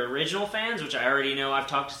some of your original fans, which I already know. I've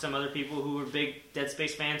talked to some other people who are big Dead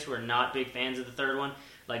Space fans who are not big fans of the third one.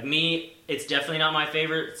 Like me, it's definitely not my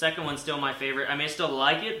favorite. Second one's still my favorite. I mean, I still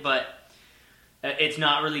like it, but it's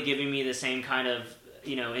not really giving me the same kind of,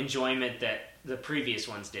 enjoyment that the previous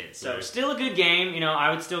ones did. So Right. still a good game. I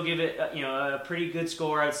would still give it, a pretty good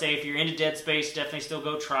score. I would say if you're into Dead Space, definitely still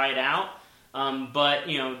go try it out. But,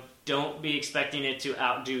 don't be expecting it to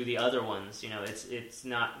outdo the other ones. It's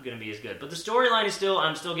not going to be as good. But the storyline is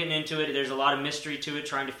I'm still getting into it. There's a lot of mystery to it,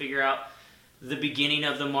 trying to figure out the beginning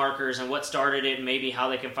of the markers and what started it and maybe how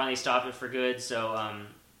they can finally stop it for good. So,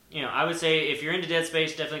 I would say if you're into Dead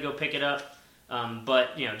Space, definitely go pick it up.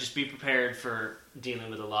 But, just be prepared for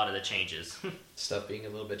dealing with a lot of the changes. Stuff being a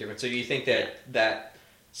little bit different. So do you think that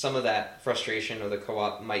some of that frustration of the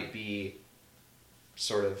co-op might be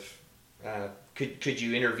sort of... Could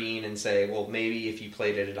you intervene and say, well, maybe if you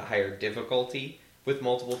played it at a higher difficulty with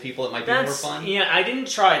multiple people, it might be more fun? Yeah, I didn't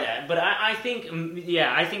try that, but I think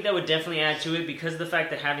that would definitely add to it because of the fact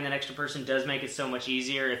that having that extra person does make it so much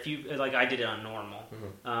easier. If you, like I did it on normal,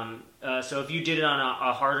 so if you did it on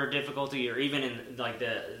a harder difficulty, or even in like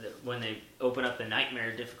the when they open up the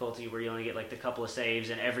nightmare difficulty where you only get like the couple of saves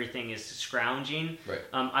and everything is scrounging, Right.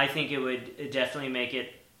 I think it would definitely make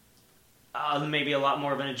it maybe a lot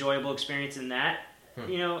more of an enjoyable experience in that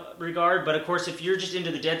regard. But of course, if you're just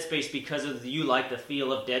into the Dead Space because you like the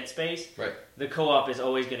feel of Dead Space, right, the co-op is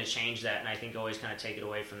always going to change that, and I think always kind of take it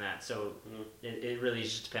away from that. So it really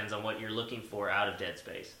just depends on what you're looking for out of Dead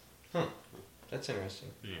Space. That's interesting.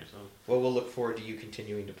 Yeah. So, well, we'll look forward to you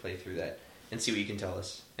continuing to play through that and see what you can tell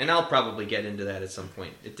us. And I'll probably get into that at some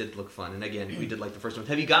point. It did look fun. And again, we did like the first one.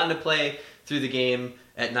 Have you gotten to play through the game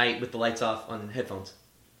at night with the lights off on headphones?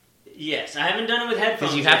 Yes, I haven't done it with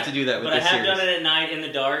headphones. Because you have to do that with this series. But I have done it at night in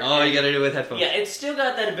the dark. Oh, you got to do it with headphones. Yeah, it's still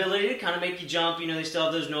got that ability to kind of make you jump. They still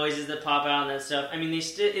have those noises that pop out and that stuff. I mean,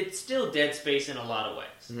 it's still Dead Space in a lot of ways.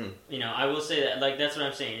 Mm-hmm. I will say that. Like, that's what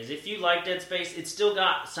I'm saying. Is if you like Dead Space, it's still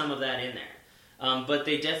got some of that in there. But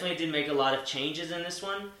they definitely did make a lot of changes in this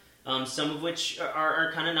one. Some of which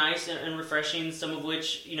are kind of nice and refreshing. Some of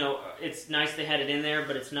which, it's nice they had it in there,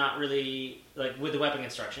 but it's not really, like, with the weapon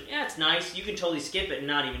construction. Yeah, it's nice. You can totally skip it and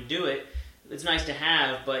not even do it. It's nice to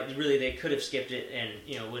have, but really they could have skipped it and,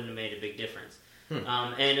 wouldn't have made a big difference.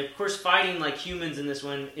 And, of course, fighting like humans in this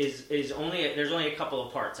one is there's only a couple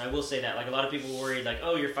of parts. I will say that. Like, a lot of people worried, like,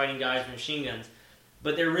 oh, you're fighting guys with machine guns.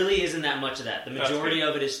 But there really isn't that much of that. The majority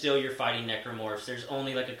of it is still you're fighting necromorphs. There's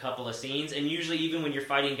only like a couple of scenes, and usually even when you're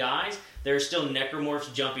fighting guys, there are still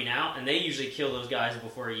necromorphs jumping out, and they usually kill those guys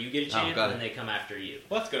before you get a chance, and then they come after you.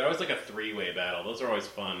 Well, that's good. I always like a three-way battle. Those are always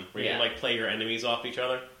fun, where you can play your enemies off each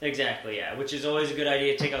other. Exactly, yeah. Which is always a good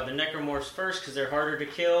idea. Take out the necromorphs first, because they're harder to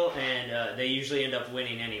kill, and they usually end up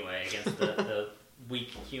winning anyway against the weak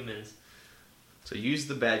humans. So use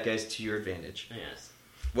the bad guys to your advantage. Yes.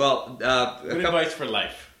 Well, good advice for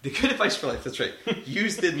life. The good advice for life, that's right.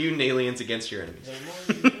 Use the mutant aliens against your enemies.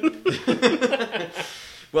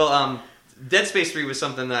 Well, Dead Space 3 was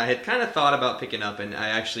something that I had kind of thought about picking up, and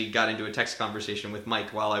I actually got into a text conversation with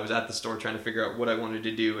Mike while I was at the store trying to figure out what I wanted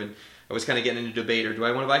to do, and I was kind of getting into debate, or do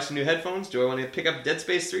I want to buy some new headphones? Do I want to pick up Dead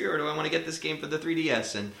Space 3, or do I want to get this game for the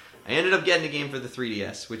 3DS? And I ended up getting a game for the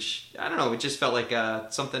 3DS, which, I don't know, it just felt like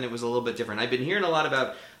something that was a little bit different. I've been hearing a lot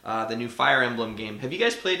about the new Fire Emblem game. Have you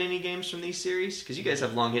guys played any games from these series? Because you guys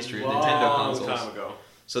have long history with Nintendo consoles. Long time ago.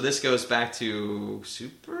 So this goes back to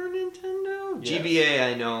Super Nintendo? Yes.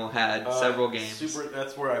 GBA, I know, had several games.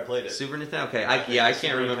 That's where I played it. Super Nintendo? Okay, I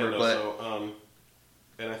can't remember, Nintendo, but...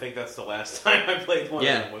 and I think that's the last time I played one of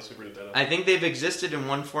them was Super Nintendo. I think they've existed in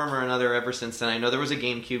one form or another ever since then. I know there was a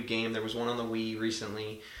GameCube game, there was one on the Wii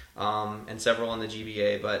recently, and several on the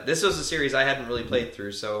GBA, but this was a series I hadn't really played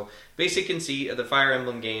through. So basic conceit of the Fire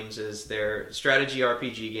Emblem games is they're strategy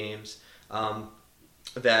RPG games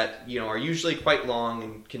that are usually quite long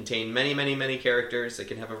and contain many, many, many characters that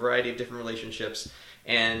can have a variety of different relationships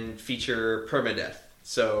and feature permadeath.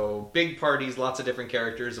 So big parties, lots of different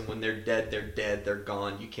characters, and when they're dead, they're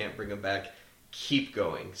gone. You can't bring them back. Keep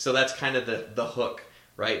going. So that's kind of the hook,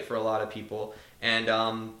 right, for a lot of people. And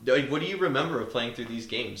what do you remember of playing through these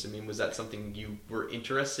games? I mean, was that something you were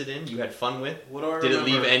interested in? You had fun with? What do I Did remember?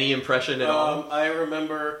 it leave any impression at all? I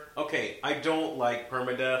remember... Okay, I don't like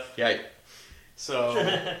permadeath. Yeah. So,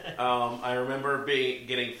 I remember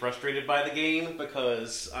getting frustrated by the game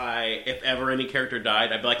because if ever any character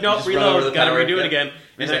died, I'd be like, nope, reload, gotta redo it again.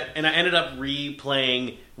 And I ended up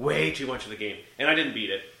replaying way too much of the game. And I didn't beat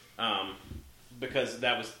it. Because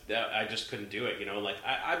I just couldn't do it, Like,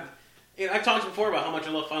 I've talked before about how much I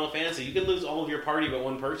love Final Fantasy. You can lose all of your party but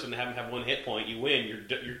one person and have one hit point. You win.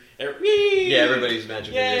 Yeah, everybody's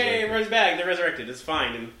magically Yay, everyone's back. They're resurrected. It's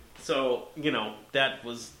fine. And so, that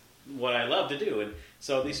was what I love to do. And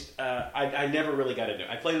so these, I never really got into it.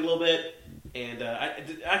 I played a little bit, and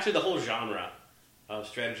actually the whole genre of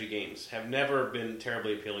strategy games have never been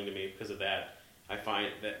terribly appealing to me because of that. I find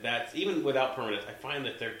that's even without permanence, I find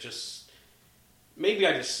that they're just... Maybe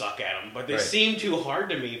I just suck at them, but they seem too hard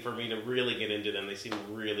to me for me to really get into them. They seem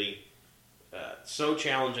really so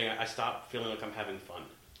challenging. I stop feeling like I'm having fun.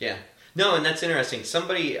 Yeah. No, and that's interesting.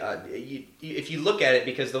 Somebody, if you look at it,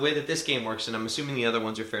 because the way that this game works, and I'm assuming the other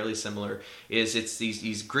ones are fairly similar, is it's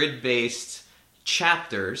these grid-based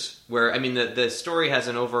chapters where, I mean, the story has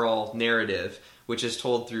an overall narrative, which is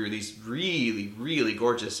told through these really, really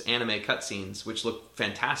gorgeous anime cutscenes, which look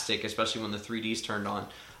fantastic, especially when the 3D's turned on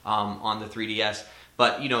the 3DS.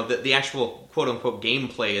 But, the actual quote-unquote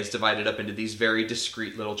gameplay is divided up into these very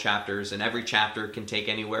discrete little chapters, and every chapter can take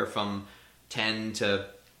anywhere from 10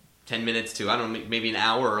 minutes to, I don't know, maybe an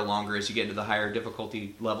hour or longer as you get into the higher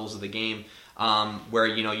difficulty levels of the game, where,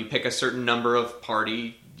 you pick a certain number of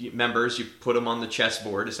party members, you put them on the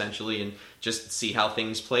chessboard, essentially, and just see how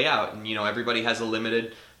things play out. And, everybody has a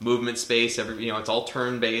limited movement space, it's all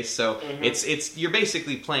turn-based, so it's you're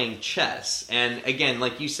basically playing chess. And again,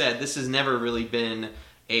 like you said, this has never really been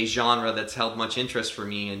a genre that's held much interest for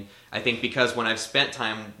me, and I think because when I've spent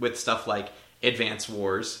time with stuff like Advance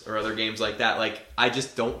Wars or other games like that. Like, I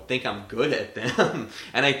just don't think I'm good at them.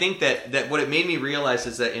 And I think that what it made me realize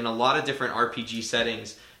is that in a lot of different RPG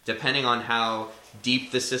settings, depending on how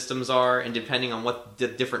deep the systems are and depending on what the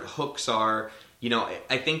different hooks are,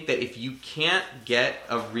 I think that if you can't get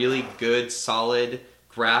a really good, solid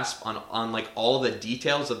grasp on like all the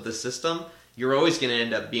details of the system, you're always going to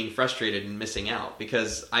end up being frustrated and missing out.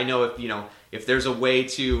 Because I know if there's a way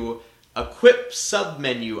to equip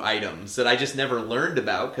sub-menu items that I just never learned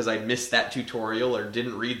about because I missed that tutorial or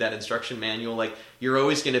didn't read that instruction manual, like, you're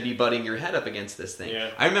always going to be butting your head up against this thing.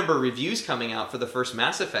 Yeah. I remember reviews coming out for the first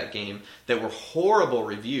Mass Effect game that were horrible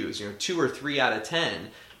reviews, 2 or 3 out of 10,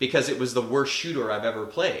 because it was the worst shooter I've ever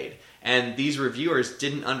played. And these reviewers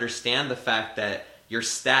didn't understand the fact that your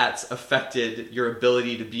stats affected your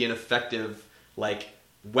ability to be an effective, like,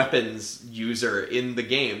 weapons user in the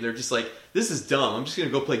game. They're just like, this is dumb. I'm just going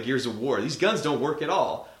to go play Gears of War. These guns don't work at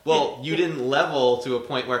all. Well, you didn't level to a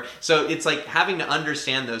point where... So it's like having to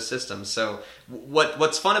understand those systems. So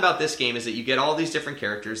what's fun about this game is that you get all these different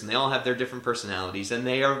characters, and they all have their different personalities, and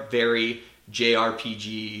they are very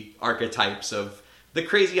JRPG archetypes of the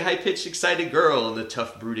crazy, high-pitched, excited girl and the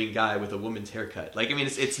tough, brooding guy with a woman's haircut. Like, I mean,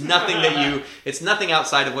 it's nothing it's nothing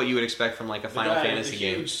outside of what you would expect from, like, a Final Fantasy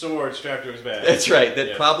game. Huge sword strapped to his back. That's right.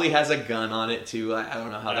 That probably has a gun on it, too. I don't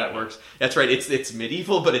know how that works. That's right. It's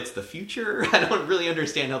medieval, but it's the future. I don't really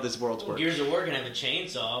understand how this world's work. Gears of War can have a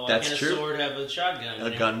chainsaw. Why That's can't true. a sword have a shotgun?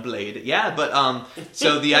 A gun blade. Yeah, but,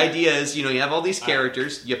 so the idea is, you have all these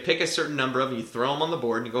characters, you pick a certain number of them, you throw them on the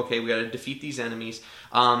board, and you go, okay, we gotta defeat these enemies.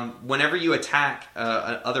 Whenever you attack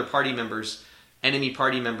other enemy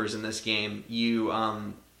party members in this game,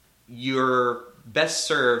 you're best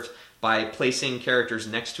served by placing characters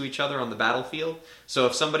next to each other on the battlefield. So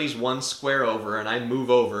if somebody's one square over and I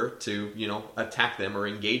move over to, attack them or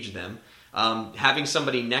engage them, having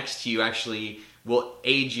somebody next to you actually will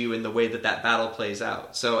aid you in the way that battle plays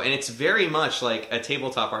out. So, and it's very much like a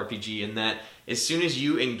tabletop RPG in that as soon as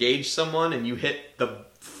you engage someone and you hit the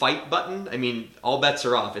fight button, I mean, all bets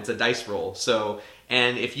are off. It's a dice roll. So,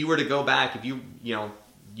 and if you were to go back, if you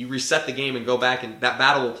reset the game and go back, and that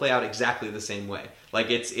battle will play out exactly the same way. Like,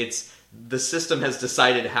 it's the system has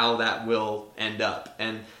decided how that will end up.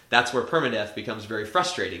 And that's where permadeath becomes very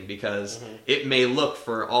frustrating because it may look,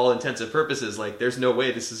 for all intents and purposes, like there's no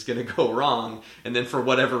way this is going to go wrong. And then for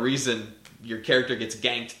whatever reason, your character gets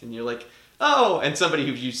ganked and you're like, oh, and somebody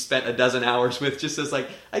who you spent a dozen hours with just says like,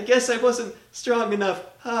 I guess I wasn't strong enough,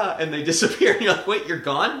 and they disappear, and you're like, wait, you're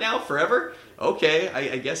gone now forever? Okay,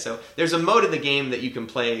 I guess so. There's a mode in the game that you can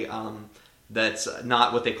play that's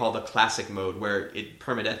not what they call the classic mode, where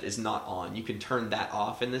permadeath is not on. You can turn that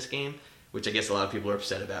off in this game, which I guess a lot of people are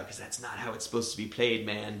upset about, because that's not how it's supposed to be played,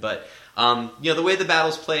 man. But, the way the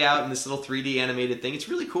battles play out in this little 3D animated thing, it's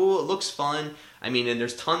really cool. It looks fun. I mean, and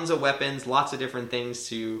there's tons of weapons, lots of different things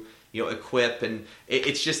to equip, and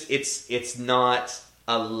it's not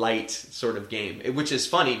a light sort of game, which is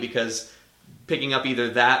funny because picking up either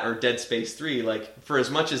that or Dead Space 3, like, for as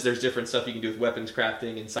much as there's different stuff you can do with weapons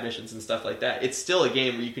crafting and side missions and stuff like that, it's still a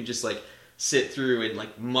game where you can just like sit through and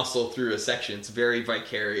like muscle through a section. It's very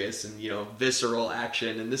vicarious and visceral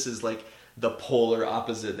action, and this is like the polar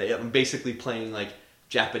opposite. I'm basically playing like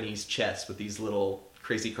Japanese chess with these little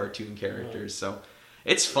crazy cartoon characters, so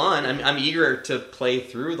it's fun. I'm eager to play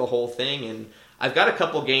through the whole thing, and I've got a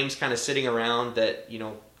couple games kind of sitting around that,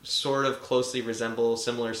 sort of closely resemble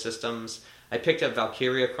similar systems. I picked up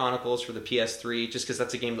Valkyria Chronicles for the PS3 just because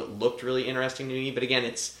that's a game that looked really interesting to me, but again,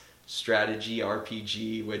 it's strategy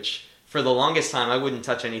RPG, which for the longest time I wouldn't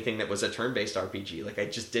touch anything that was a turn-based RPG. Like, I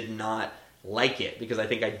just did not like it because I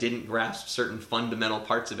think I didn't grasp certain fundamental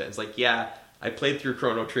parts of it. It's like, yeah, I played through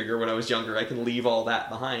Chrono Trigger when I was younger. I can leave all that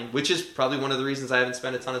behind, which is probably one of the reasons I haven't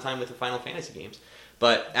spent a ton of time with the Final Fantasy games.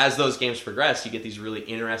 But as those games progress, you get these really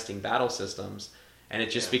interesting battle systems, and it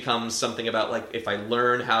just becomes something about, like, if I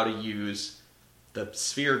learn how to use the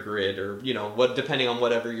sphere grid or, what, depending on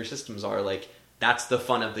whatever your systems are, like, that's the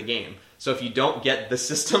fun of the game. So if you don't get the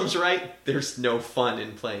systems right, there's no fun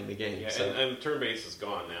in playing the game. Yeah, so. and turn-based is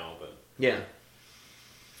gone now, but... Yeah.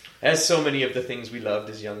 As so many of the things we loved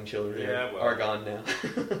as young children are gone now.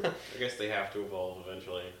 I guess they have to evolve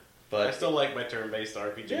eventually. But I still like my turn-based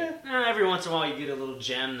RPG. Yeah. Every once in a while you get a little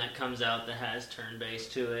gem that comes out that has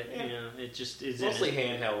turn-based to it. Yeah. It just is Mostly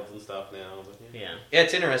handhelds and stuff now. But yeah. Yeah,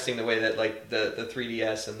 it's interesting the way that like the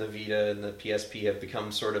 3DS and the Vita and the PSP have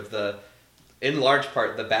become sort of in large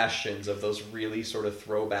part, the bastions of those really sort of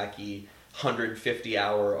throwbacky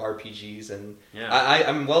 150-hour RPGs, and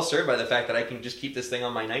I'm well served by the fact that I can just keep this thing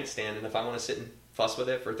on my nightstand, and if I want to sit and fuss with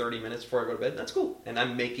it for 30 minutes before I go to bed, that's cool. And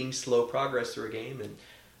I'm making slow progress through a game, and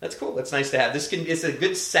That's cool. That's nice to have. It's a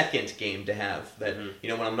good second game to have. That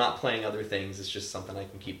Mhm. when I'm not playing other things, it's just something I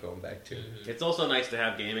can keep going back to. It's also nice to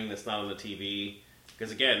have gaming that's not on the TV.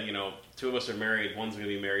 Because again, two of us are married. One's going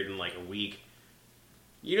to be married in like a week.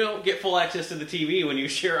 You don't get full access to the TV when you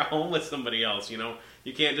share a home with somebody else.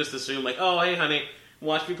 You can't just assume like, oh, hey, honey,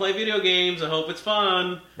 watch me play video games. I hope it's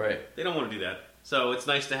fun. Right. They don't want to do that. So it's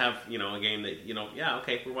nice to have a game that yeah,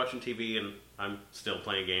 okay, we're watching TV and I'm still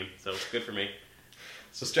playing a game. So it's good for me.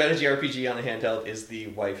 So strategy RPG on a handheld is the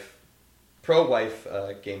pro wife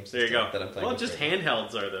game system There you go. that I'm playing. Well, with just right now.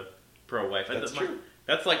 handhelds are the pro wife. That's true.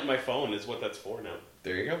 That's like my phone is what that's for now.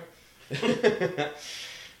 There you go.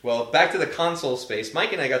 Well, back to the console space.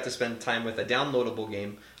 Mike and I got to spend time with a downloadable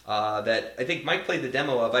game that I think Mike played the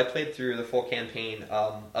demo of. I played through the full campaign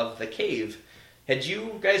of The Cave. Had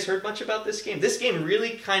you guys heard much about this game? This game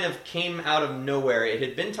really kind of came out of nowhere. It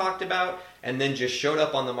had been talked about and then just showed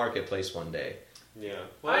up on the marketplace one day. Yeah.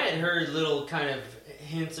 I had heard little kind of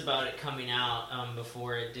hints about it coming out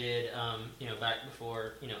before it did, back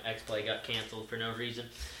before, X-Play got canceled for no reason.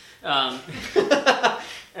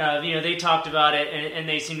 They talked about it, and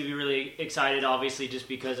they seem to be really excited, obviously, just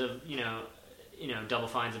because of, Double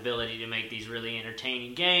Fine's ability to make these really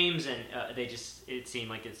entertaining games, and it seemed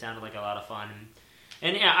like it sounded like a lot of fun.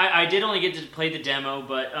 And yeah, I did only get to play the demo,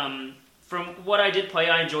 but from what I did play,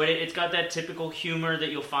 I enjoyed it. It's got that typical humor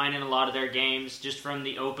that you'll find in a lot of their games, just from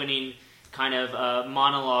the opening kind of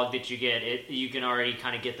monologue that you get. You can already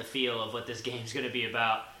kind of get the feel of what this game's going to be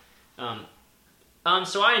about.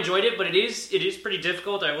 So I enjoyed it, but it is pretty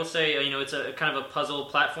difficult. I will say, it's a kind of a puzzle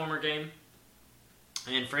platformer game.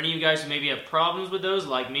 And for any of you guys who maybe have problems with those,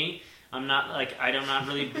 like me, I'm not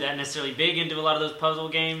really that necessarily big into a lot of those puzzle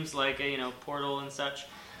games, like Portal and such.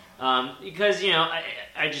 Because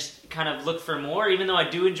I just kind of look for more. Even though I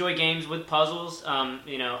do enjoy games with puzzles,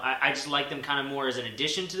 I just like them kind of more as an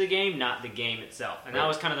addition to the game, not the game itself. And that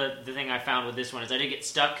was kind of the thing I found with this one is I did get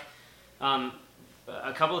stuck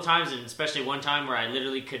a couple of times, and especially one time where I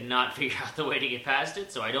literally could not figure out the way to get past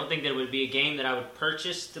it. So I don't think that it would be a game that I would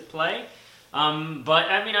purchase to play. But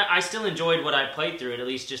I mean, I still enjoyed what I played through it, at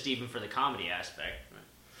least just even for the comedy aspect.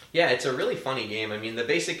 Yeah, it's a really funny game. I mean, the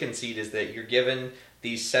basic conceit is that you're given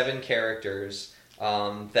these 7 characters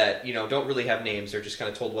that don't really have names. They're just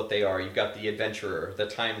kind of told what they are. You've got the adventurer, the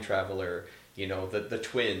time traveler, the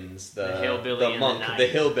twins, the hillbilly, the monk, and the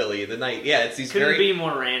hillbilly, the knight. Yeah, it's these couldn't be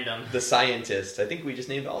more random. The scientist. I think we just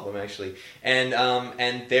named all of them actually, and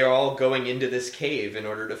they're all going into this cave in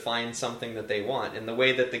order to find something that they want. And the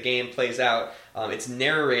way that the game plays out, it's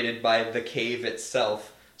narrated by the cave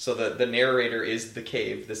itself. So the narrator is the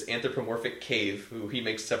cave, this anthropomorphic cave, who he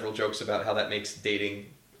makes several jokes about how that makes dating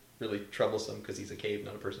really troublesome because he's a cave,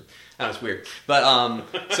 not a person. I know, it's weird. But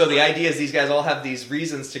so the idea is these guys all have these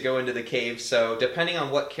reasons to go into the cave. So depending on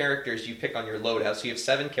what characters you pick on your loadout, so you have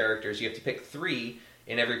 7 characters, you have to pick 3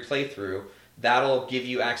 in every playthrough. That'll give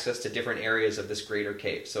you access to different areas of this greater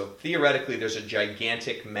cave. So theoretically, there's a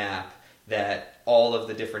gigantic map that all of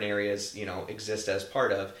the different areas, exist as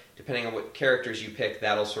part of. Depending on what characters you pick,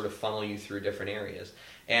 that'll sort of funnel you through different areas.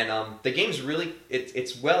 And the game's really,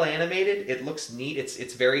 it's well animated. It looks neat.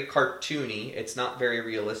 It's very cartoony. It's not very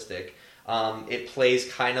realistic. It plays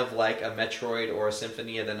kind of like a Metroid or a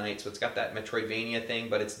Symphony of the Night, so it's got that Metroidvania thing,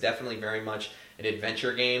 but it's definitely very much an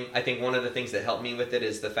adventure game. I think one of the things that helped me with it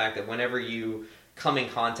is the fact that whenever you come in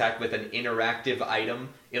contact with an interactive item,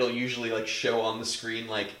 it'll usually show on the screen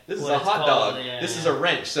this is a hot dog, this is a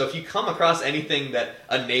wrench. So if you come across anything that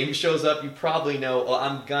a name shows up, you probably know, well,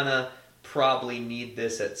 I'm gonna probably need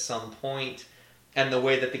this at some point. And the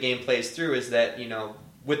way that the game plays through is that,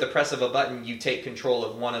 with the press of a button, you take control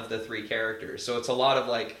of one of the 3 characters. So it's a lot of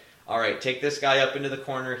all right, take this guy up into the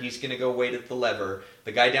corner, he's going to go wait at the lever.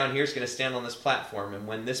 The guy down here is going to stand on this platform, and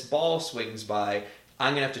when this ball swings by,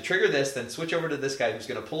 I'm going to have to trigger this, then switch over to this guy who's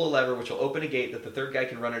going to pull a lever, which will open a gate that the 3rd guy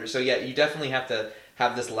can run under. So yeah, you definitely have to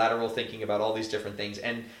have this lateral thinking about all these different things.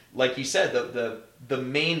 And like you said, the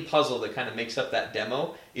main puzzle that kind of makes up that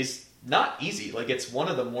demo is not easy. It's one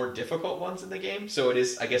of the more difficult ones in the game. So it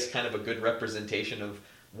is, I guess, kind of a good representation of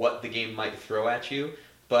what the game might throw at you.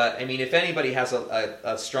 But I mean, if anybody has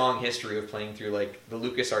a strong history of playing through the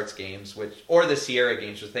LucasArts games, or the Sierra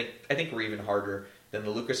games, which I think were even harder than the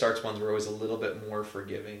LucasArts ones, were always a little bit more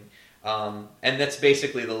forgiving. And that's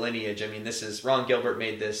basically the lineage. I mean, this is Ron Gilbert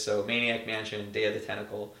made this, so Maniac Mansion, Day of the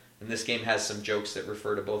Tentacle, and this game has some jokes that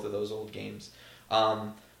refer to both of those old games.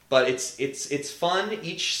 But it's fun.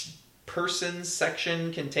 Each person's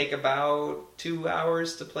section can take about 2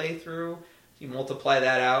 hours to play through. You multiply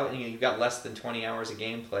that out, and you've got less than 20 hours of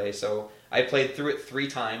gameplay. So I played through it 3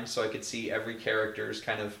 times, so I could see every character's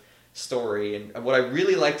kind of story. And what I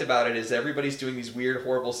really liked about it is everybody's doing these weird,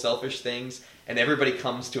 horrible, selfish things, and everybody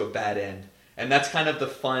comes to a bad end. And that's kind of the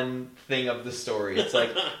fun thing of the story. It's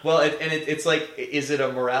like, well, it's like, is it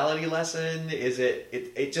a morality lesson? Is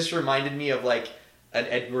it just reminded me of like an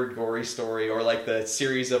Edward Gorey story, or like the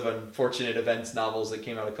series of unfortunate events novels that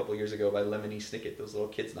came out a couple years ago by Lemony Snicket, those little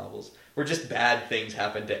kids novels, where just bad things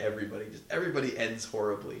happen to everybody. Just everybody ends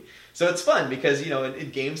horribly. So it's fun because,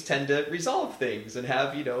 and games tend to resolve things and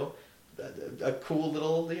have, a cool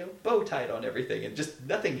little bow tied on everything, and just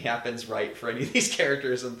nothing happens right for any of these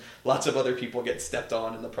characters, and lots of other people get stepped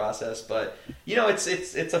on in the process. But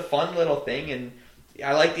it's a fun little thing, and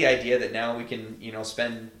I like the idea that now we can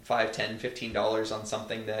spend $5, $10, $15 on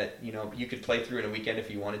something that you could play through in a weekend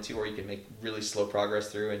if you wanted to, or you can make really slow progress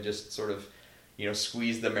through and just sort of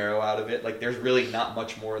squeeze the marrow out of it. Like, there's really not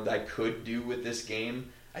much more that I could do with this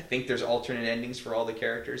game. I think there's alternate endings for all the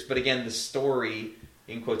characters, but again, the story,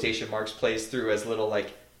 in quotation marks, plays through as little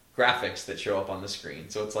like graphics that show up on the screen.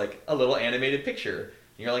 So it's like a little animated picture.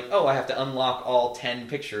 And you're like, oh, I have to unlock all 10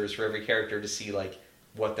 pictures for every character to see like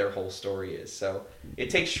what their whole story is. So it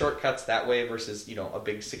takes shortcuts that way versus, a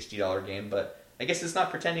big $60 game, but I guess it's not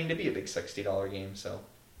pretending to be a big $60 game, so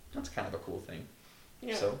that's kind of a cool thing.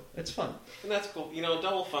 Yeah. So it's fun. And that's cool.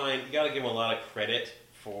 Double Fine, you gotta give them a lot of credit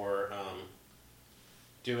for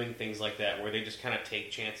doing things like that, where they just kind of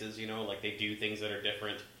take chances, like they do things that are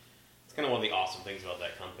different. It's kind of one of the awesome things about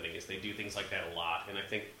that company, is they do things like that a lot, and I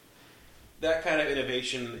think that kind of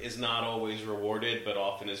innovation is not always rewarded, but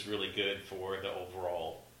often is really good for the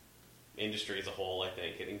overall industry as a whole. I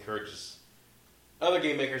think it encourages other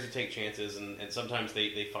game makers to take chances, and sometimes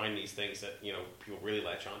they find these things that people really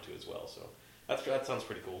latch onto as well. So that sounds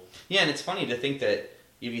pretty cool. Yeah, and it's funny to think that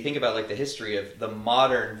if you think about like the history of the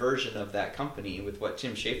modern version of that company with what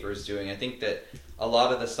Tim Schafer is doing, I think that a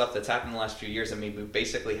lot of the stuff that's happened in the last few years, I mean, we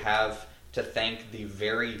basically have to thank the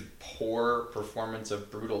very poor performance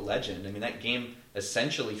of Brutal Legend. I mean, that game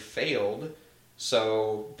essentially failed,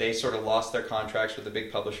 so they sort of lost their contracts with the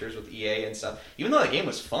big publishers, with EA and stuff. Even though that game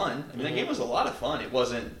was fun, I mean, that game was a lot of fun. It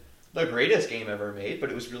wasn't the greatest game ever made, but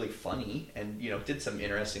it was really funny and, did some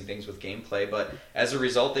interesting things with gameplay. But as a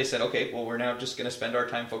result, they said, okay, well, we're now just going to spend our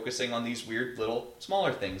time focusing on these weird little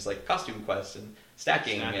smaller things like costume quests and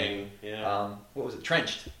stacking and, yeah. What was it?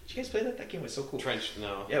 Trenched. Did you guys play that? That game was so cool. Trenched,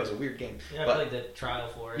 no. Yeah, it was a weird game. Yeah, I played the trial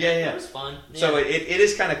for it. Yeah. It was fun. So it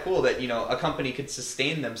is kind of cool that, a company could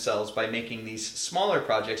sustain themselves by making these smaller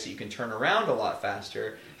projects that you can turn around a lot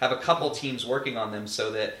faster, have a couple teams working on them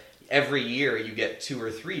so that every year you get 2 or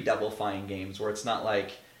 3 Double Fine games, where it's not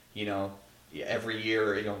like, every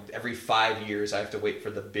year, every 5 years I have to wait for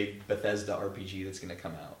the big Bethesda RPG that's going to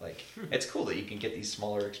come out. Like, it's cool that you can get these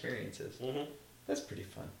smaller experiences. Mm-hmm. That's pretty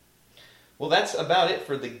fun. Well, that's about it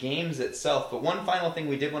for the games itself. But one final thing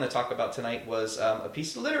we did want to talk about tonight was a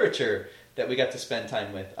piece of literature that we got to spend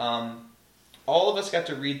time with. All of us got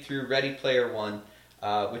to read through Ready Player One,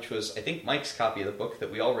 which was, I think, Mike's copy of the book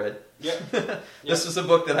that we all read. Yep. This was a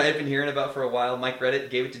book that I had been hearing about for a while. Mike read it,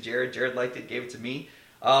 gave it to Jared. Jared liked it, gave it to me.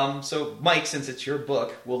 So, Mike, since it's your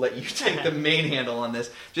book, we'll let you take the main handle on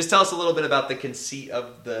this. Just tell us a little bit about the conceit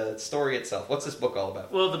of the story itself. What's this book all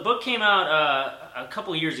about? Well, the book came out a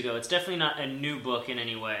couple years ago. It's definitely not a new book in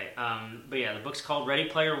any way. But yeah, the book's called Ready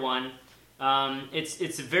Player One.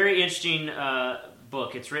 It's a very interesting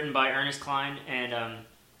book. It's written by Ernest Cline, and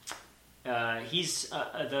he's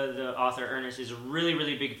the author. Ernest is a really,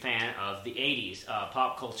 really big fan of the 80s,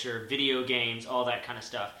 pop culture, video games, all that kind of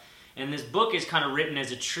stuff. And this book is kind of written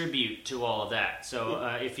as a tribute to all of that.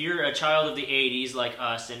 So if you're a child of the 80s like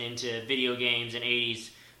us and into video games and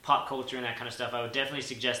 80s pop culture and that kind of stuff, I would definitely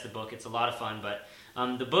suggest the book. It's a lot of fun. But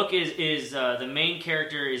the book is the main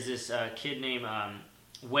character is this kid named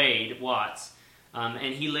Wade Watts.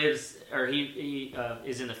 And he lives, or he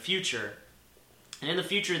is in the future. And in the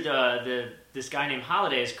future, this guy named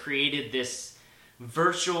Holiday has created this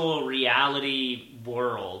virtual reality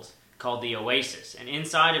world called the Oasis. And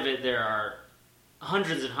inside of it, there are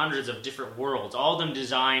hundreds and hundreds of different worlds, all of them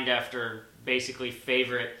designed after basically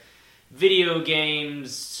favorite video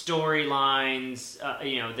games, storylines,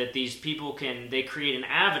 that these people they create an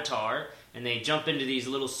avatar, and they jump into these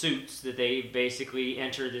little suits that they basically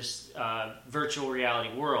enter this virtual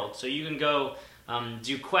reality world. So you can go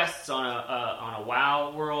do quests on a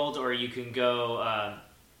WoW world, or you can go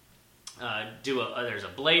there's a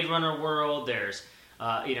Blade Runner world, there's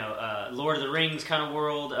Lord of the Rings kind of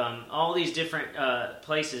world, all these different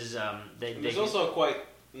places. There's also quite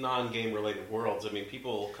non-game related worlds. I mean,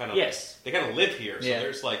 people kind of they kind of live here, so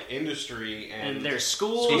there's like industry and there's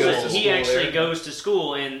schools. He actually goes to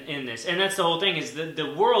school in this, and that's the whole thing. Is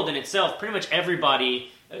the world in itself? Pretty much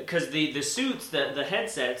everybody because the suits, the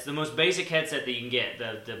headsets, the most basic headset that you can get,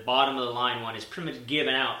 the bottom of the line one is pretty much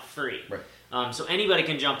given out free. Right. So anybody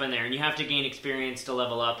can jump in there, and you have to gain experience to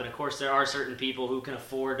level up. And of course, there are certain people who can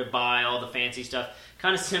afford to buy all the fancy stuff,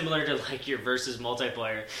 kind of similar to like your versus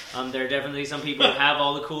multiplayer. There are definitely some people who have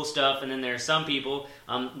all the cool stuff, and then there are some people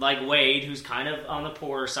like Wade, who's kind of on the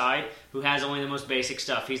poorer side, who has only the most basic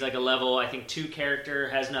stuff. He's like a level, I think, 2 character,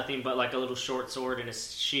 has nothing but like a little short sword and a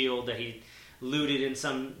shield that he looted in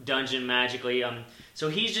some dungeon magically. So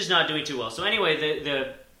he's just not doing too well. So anyway,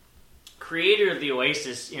 the creator of the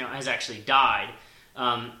Oasis, has actually died,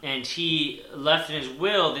 and he left in his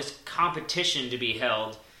will this competition to be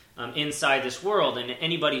held inside this world, and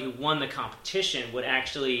anybody who won the competition would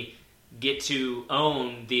actually get to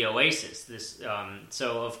own the Oasis.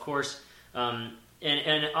 So of course,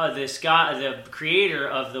 this guy, the creator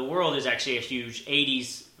of the world, is actually a huge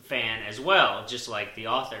 '80s fan as well, just like the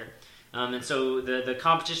author. And so the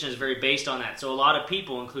competition is very based on that. So a lot of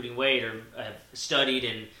people, including Wade, have studied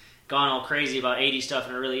and gone all crazy about 80s stuff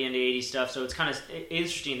and are really into 80s stuff. So it's kind of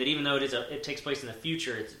interesting that even though it takes place in the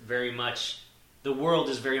future, it's very much, the world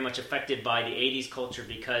is very much affected by the 80s culture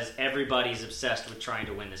because everybody's obsessed with trying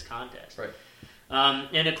to win this contest. Right.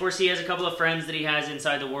 And of course he has a couple of friends that he has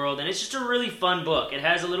inside the world, and it's just a really fun book. It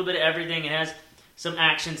has a little bit of everything. It has some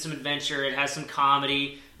action, some adventure. It has some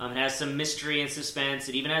comedy. It has some mystery and suspense.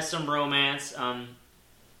 It even has some romance. And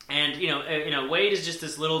Wade is just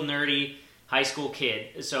this little nerdy high school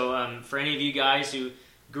kid. So for any of you guys who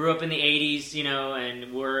grew up in the 80s,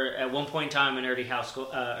 and were at one point in time a nerdy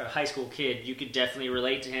high school kid, you could definitely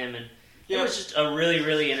relate to him. And it was just a really,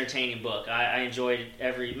 really entertaining book. I enjoyed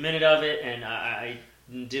every minute of it, and I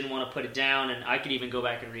didn't want to put it down, and I could even go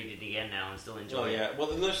back and read it again now and still enjoy it. Oh, yeah.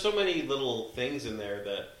 Well, and there's so many little things in there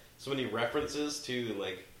so many references to,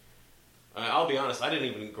 like, I'll be honest, I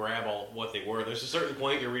didn't even grab all what they were. There's a certain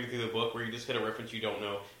point you're reading through the book where you just hit a reference you don't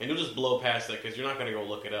know, and you'll just blow past it because you're not going to go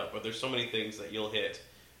look it up. But there's so many things that you'll hit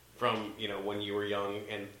from when you were young,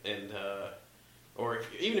 or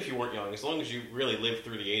even if you weren't young, as long as you really lived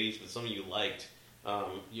through the 80s, but some of you liked,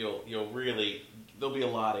 you'll really, there'll be a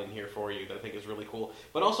lot in here for you that I think is really cool.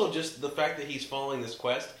 But also just the fact that he's following this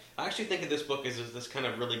quest. I actually think of this book as this kind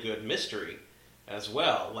of really good mystery as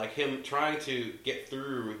well, like him trying to get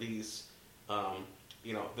through these.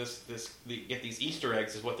 Get these Easter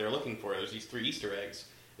eggs is what they're looking for. There's these 3 Easter eggs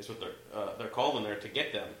is what they're called in there to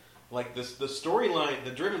get them. Like the storyline,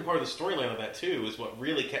 the driven part of the storyline of that too is what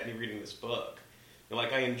really kept me reading this book.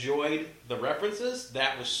 Like I enjoyed the references.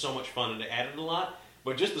 That was so much fun and it added a lot.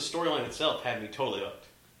 But just the storyline itself had me totally hooked.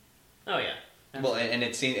 Oh yeah.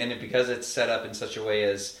 Absolutely. Well, because it's set up in such a way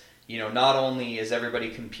as not only is everybody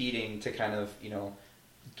competing to kind of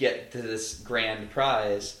get to this grand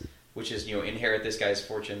prize, which is, inherit this guy's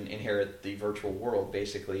fortune, inherit the virtual world,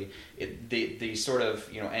 basically. The sort of,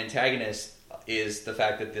 antagonist is the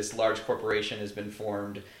fact that this large corporation has been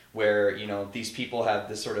formed where, these people have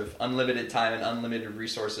this sort of unlimited time and unlimited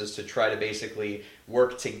resources to try to basically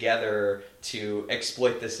work together to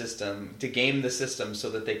exploit the system, to game the system so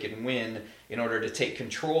that they can win in order to take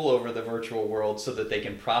control over the virtual world so that they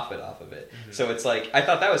can profit off of it. Mm-hmm. So it's like, I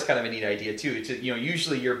thought that was kind of a neat idea too.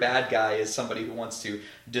 Usually your bad guy is somebody who wants to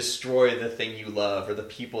destroy the thing you love or the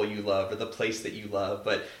people you love or the place that you love,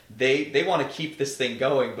 but they want to keep this thing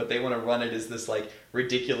going, but they want to run it as this like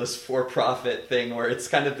ridiculous for-profit thing where it's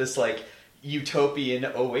kind of this like utopian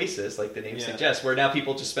oasis, like the name suggests, where now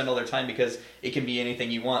people just spend all their time because it can be anything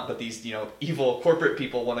you want, but these evil corporate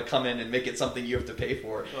people want to come in and make it something you have to pay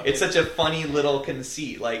for. It's such a funny little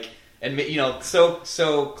conceit, like, and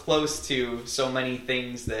so close to so many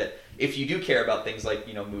things that if you do care about things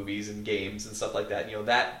like movies and games and stuff like that,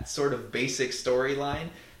 that sort of basic storyline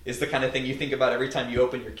is the kind of thing you think about every time you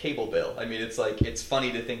open your cable bill. I mean, it's like, it's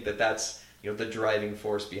funny to think that that's the driving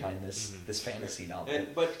force behind this fantasy novel.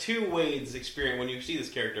 But to Wade's experience, when you see this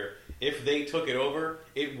character, if they took it over,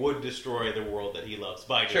 it would destroy the world that he loves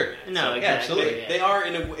by doing that. No, so, exactly. Absolutely. They are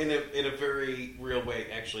in a very real way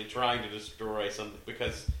actually trying to destroy something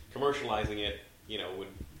because commercializing it, would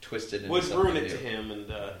twist it, would ruin it to him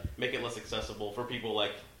and make it less accessible for people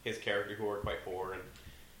like his character who are quite poor and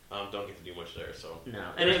don't get to do much there. So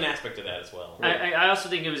there's an aspect to that as well. I also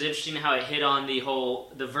think it was interesting how it hit on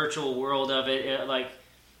the virtual world of it.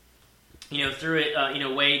 Through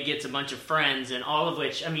it, Wade gets a bunch of friends, and all of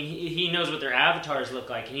which, I mean, he knows what their avatars look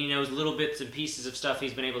like, and he knows little bits and pieces of stuff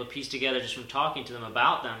he's been able to piece together just from talking to them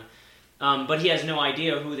about them. But he has no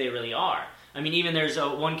idea who they really are. I mean, even there's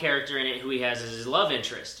one character in it who he has as his love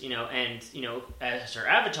interest, and as her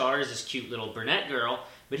avatar is this cute little brunette girl,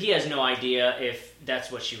 but he has no idea if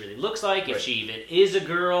that's what she really looks like, if Right. she even is a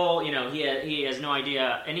girl. You know, he has no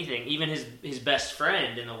idea anything. Even his best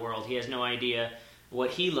friend in the world, he has no idea what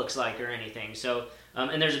he looks like or anything. So,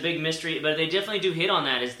 and there's a big mystery, but they definitely do hit on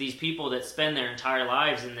that, is these people that spend their entire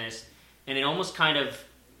lives in this, and it almost kind of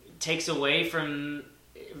takes away from,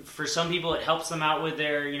 for some people it helps them out with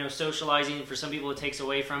their, you know, socializing, for some people it takes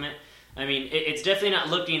away from it. I mean, it's definitely not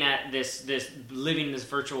looking at this living in this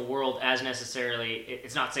virtual world as necessarily,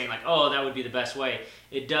 it's not saying like, oh, that would be the best way.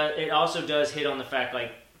 It also does hit on the fact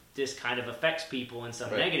like this kind of affects people in some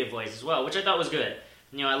Right. negative ways as well, which I thought was good.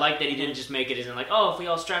 You know, I like that he didn't just make it as in like, oh, if we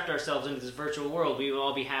all strapped ourselves into this virtual world, we would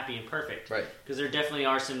all be happy and perfect. Right. Because there definitely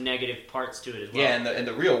are some negative parts to it as well. Yeah, and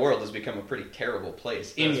the real world has become a pretty terrible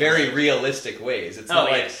place in Yes. very realistic ways. It's not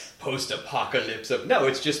Oh, like yes. post-apocalypse. No,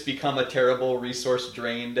 it's just become a terrible,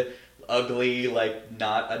 resource-drained, ugly, like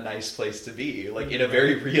not a nice place to be. Like in a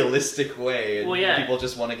very realistic way, and Well, yeah. people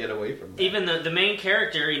just want to get away from that. Even the main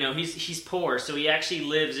character, you know, he's poor, so he actually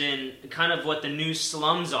lives in kind of what the new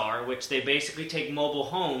slums are, which they basically take mobile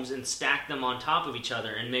homes and stack them on top of each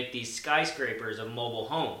other and make these skyscrapers of mobile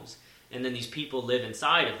homes. And then these people live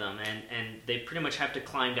inside of them, and they pretty much have to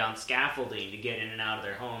climb down scaffolding to get in and out of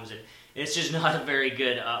their homes. And it's just not a very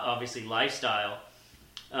good, obviously, lifestyle.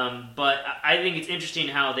 But I think it's interesting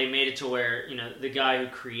how they made it to where, you know, the guy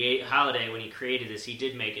who Holiday, when he created this, he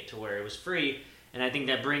did make it to where it was free. And I think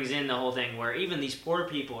that brings in the whole thing where even these poor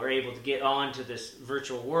people are able to get on to this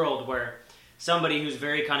virtual world where somebody who's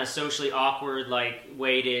very kind of socially awkward, like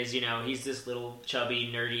Wade is, you know, he's this little chubby,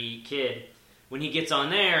 nerdy kid. When he gets on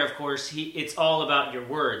there, of course, it's all about your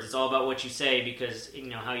words. It's all about what you say because, you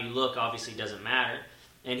know, how you look obviously doesn't matter.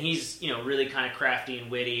 And he's, you know, really kind of crafty and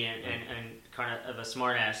witty and kind of a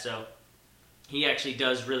smartass. So he actually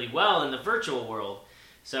does really well in the virtual world.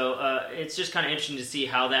 So it's just kind of interesting to see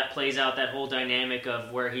how that plays out, that whole dynamic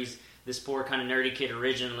of where he's this poor kind of nerdy kid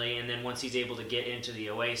originally, and then once he's able to get into the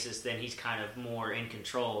Oasis, then he's kind of more in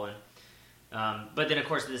control. And but then, of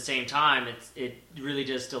course, at the same time, it really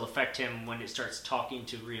does still affect him when it starts talking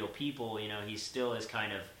to real people. You know, he still is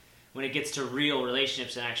kind of, when it gets to real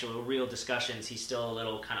relationships and actual real discussions, he's still a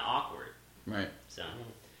little kind of awkward. Right. So,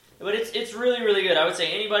 but it's really, really good. I would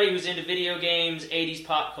say anybody who's into video games, 80s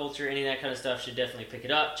pop culture, any of that kind of stuff should definitely pick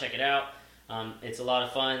it up, check it out. It's a lot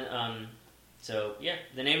of fun. So, yeah,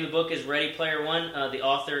 the name of the book is Ready Player One. The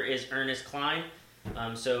author is Ernest Cline.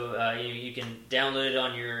 So you can download it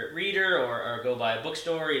on your reader or go by a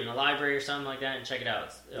bookstore, even a library or something like that, and check it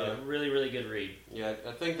out. It's a really, really good read. Yeah,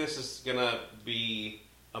 I think this is gonna be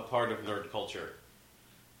a part of nerd culture.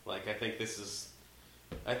 Like, I think it's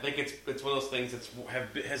one of those things that's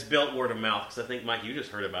has built word of mouth. Because I think, Mike, you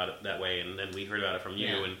just heard about it that way, and then we heard about it from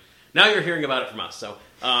you, and now you're hearing about it from us. So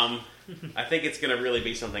I think it's gonna really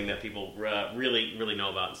be something that people really, really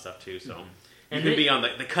know about and stuff too. So. You can be on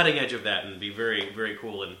the cutting edge of that and be very, very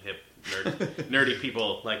cool and hip, nerdy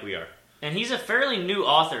people like we are. And he's a fairly new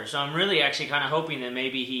author, so I'm really actually kind of hoping that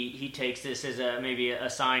maybe he takes this as maybe a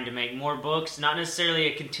sign to make more books. Not necessarily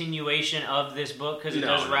a continuation of this book, because it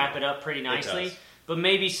does wrap it up pretty nicely, but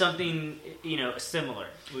maybe something, you know, similar,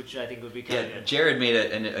 which I think would be kind of good. Jared made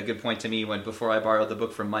a good point to me before I borrowed the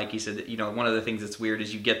book from Mike. He said that, you know, one of the things that's weird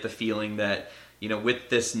is you get the feeling that, you know, with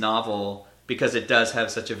this novel, because it does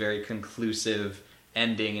have such a very conclusive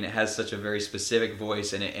ending and it has such a very specific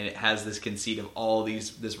voice and it has this conceit of all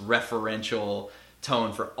this referential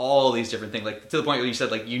tone for all these different things, like to the point where you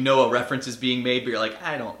said, like, you know, a reference is being made, but you're like,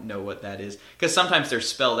 I don't know what that is, because sometimes they're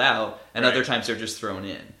spelled out and other times they're just thrown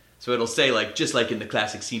in. So it'll say, like, just like in the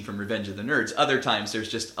classic scene from Revenge of the Nerds, other times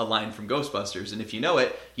there's just a line from Ghostbusters, and if you know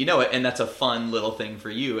it, and that's a fun little thing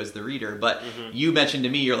for you as the reader. But you mentioned to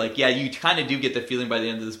me, you're like, yeah, you kind of do get the feeling by the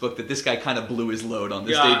end of this book that this guy kind of blew his load on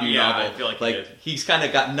this debut novel. I feel like he's kind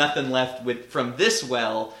of got nothing left from this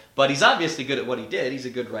well, but he's obviously good at what he did. He's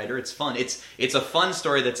a good writer. It's fun. It's a fun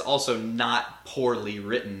story that's also not poorly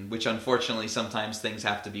written, which unfortunately sometimes things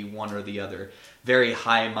have to be one or the other. Very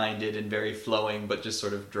high-minded and very flowing, but just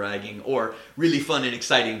sort of dragging, or really fun and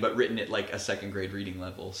exciting, but written at like a second grade reading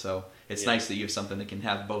level. So it's nice that you have something that can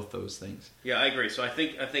have both those things. Yeah, I agree. So I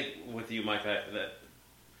think with you, Mike, that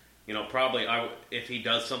you know, probably if he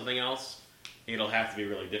does something else, it'll have to be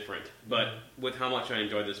really different. But with how much I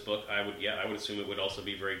enjoyed this book, I would assume it would also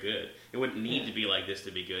be very good. It wouldn't need to be like this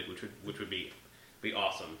to be good, which would be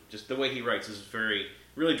awesome. Just the way he writes is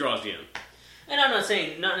really draws you in. And I'm not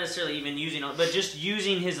saying, not necessarily even using, but just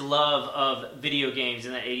using his love of video games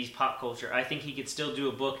and that 80s pop culture. I think he could still do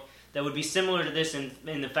a book that would be similar to this in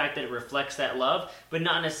the fact that it reflects that love, but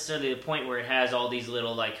not necessarily the point where it has all these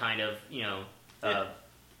little, like, kind of, you know,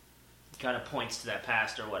 kind of points to that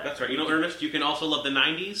past or whatever. That's right. You know, Ernest, you can also love the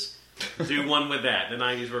 90s. Do one with that. The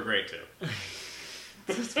 90s were great, too.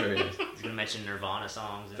 That's very nice. He's going to mention Nirvana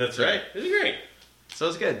songs. And That's right. It was great. So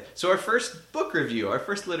it's good. So our first book review, our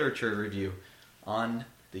first literature review on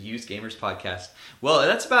the Used Gamers podcast. Well,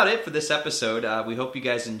 that's about it for this episode. We hope you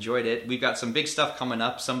guys enjoyed it. We've got some big stuff coming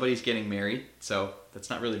up. Somebody's getting married, so that's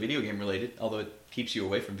not really video game related, although it keeps you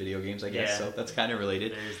away from video games, I guess, Yeah. so that's kind of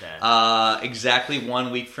related. There's that. Exactly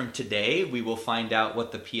 1 week from today, we will find out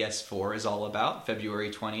what the PS4 is all about. February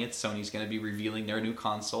 20th, Sony's going to be revealing their new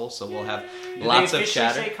console, so we'll have lots they of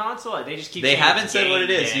chatter. Say console? They just keep They saying haven't it's said what it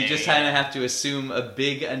game. is. You just kind of have to assume a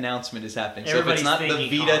big announcement is happening. Everybody's so if it's not the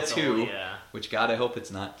thinking Vita console, 2, yeah. which God, I hope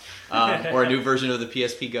it's not, or a new version of the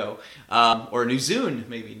PSP Go, or a new Zune,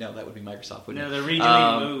 maybe. No, that would be Microsoft, wouldn't No, it? they're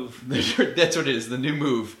redoing Move. That's what it is, the new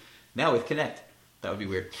Move. Now with Kinect. That would be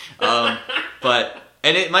weird.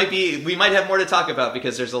 And it might be, we might have more to talk about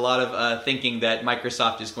because there's a lot of thinking that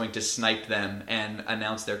Microsoft is going to snipe them and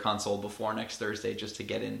announce their console before next Thursday just to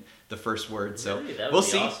get in the first word. So Really? That would we'll be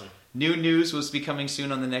see. awesome. New news will be coming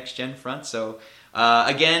soon on the next gen front. So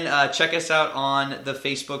again, check us out on the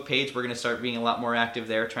Facebook page. We're going to start being a lot more active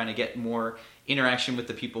there, trying to get more interaction with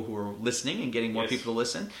the people who are listening and getting more Yes. people to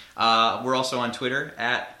listen. We're also on Twitter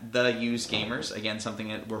at The Used Gamers. Again, something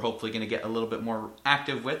that we're hopefully going to get a little bit more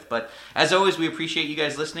active with. But as always, we appreciate you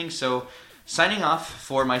guys listening. So signing off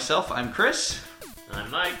for myself, I'm Chris. I'm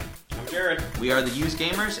Mike. I'm Jared. We are The Used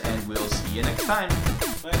Gamers, and we'll see you next time.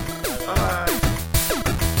 Bye. Bye.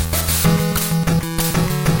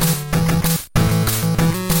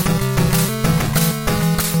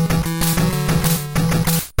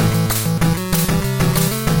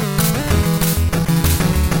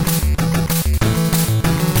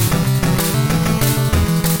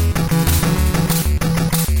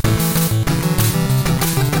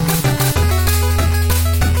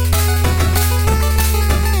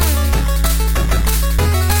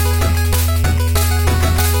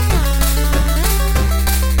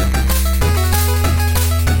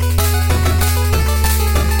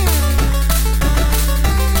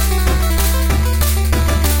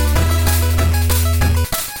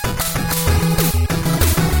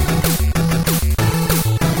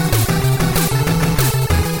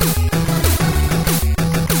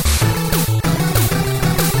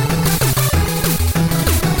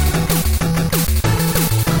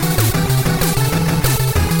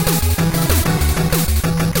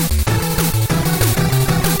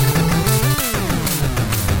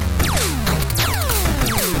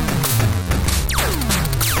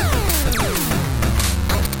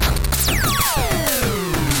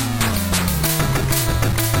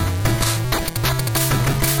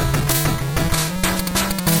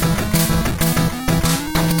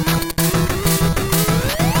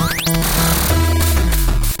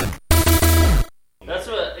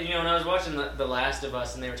 The Last of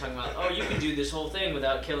Us, and they were talking about, oh, you can do this whole thing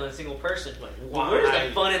without killing a single person. Like, Why? where's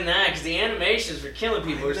the fun in that? Because the animations for killing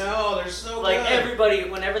people are No, they're so like good. everybody.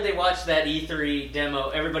 Whenever they watched that E3 demo,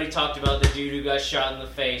 everybody talked about the dude who got shot in the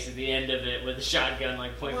face at the end of it with a shotgun,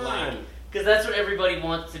 like point Come blank. on. Because that's what everybody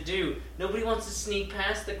wants to do. Nobody wants to sneak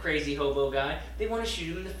past the crazy hobo guy. They want to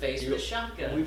shoot him in the face with a shotgun.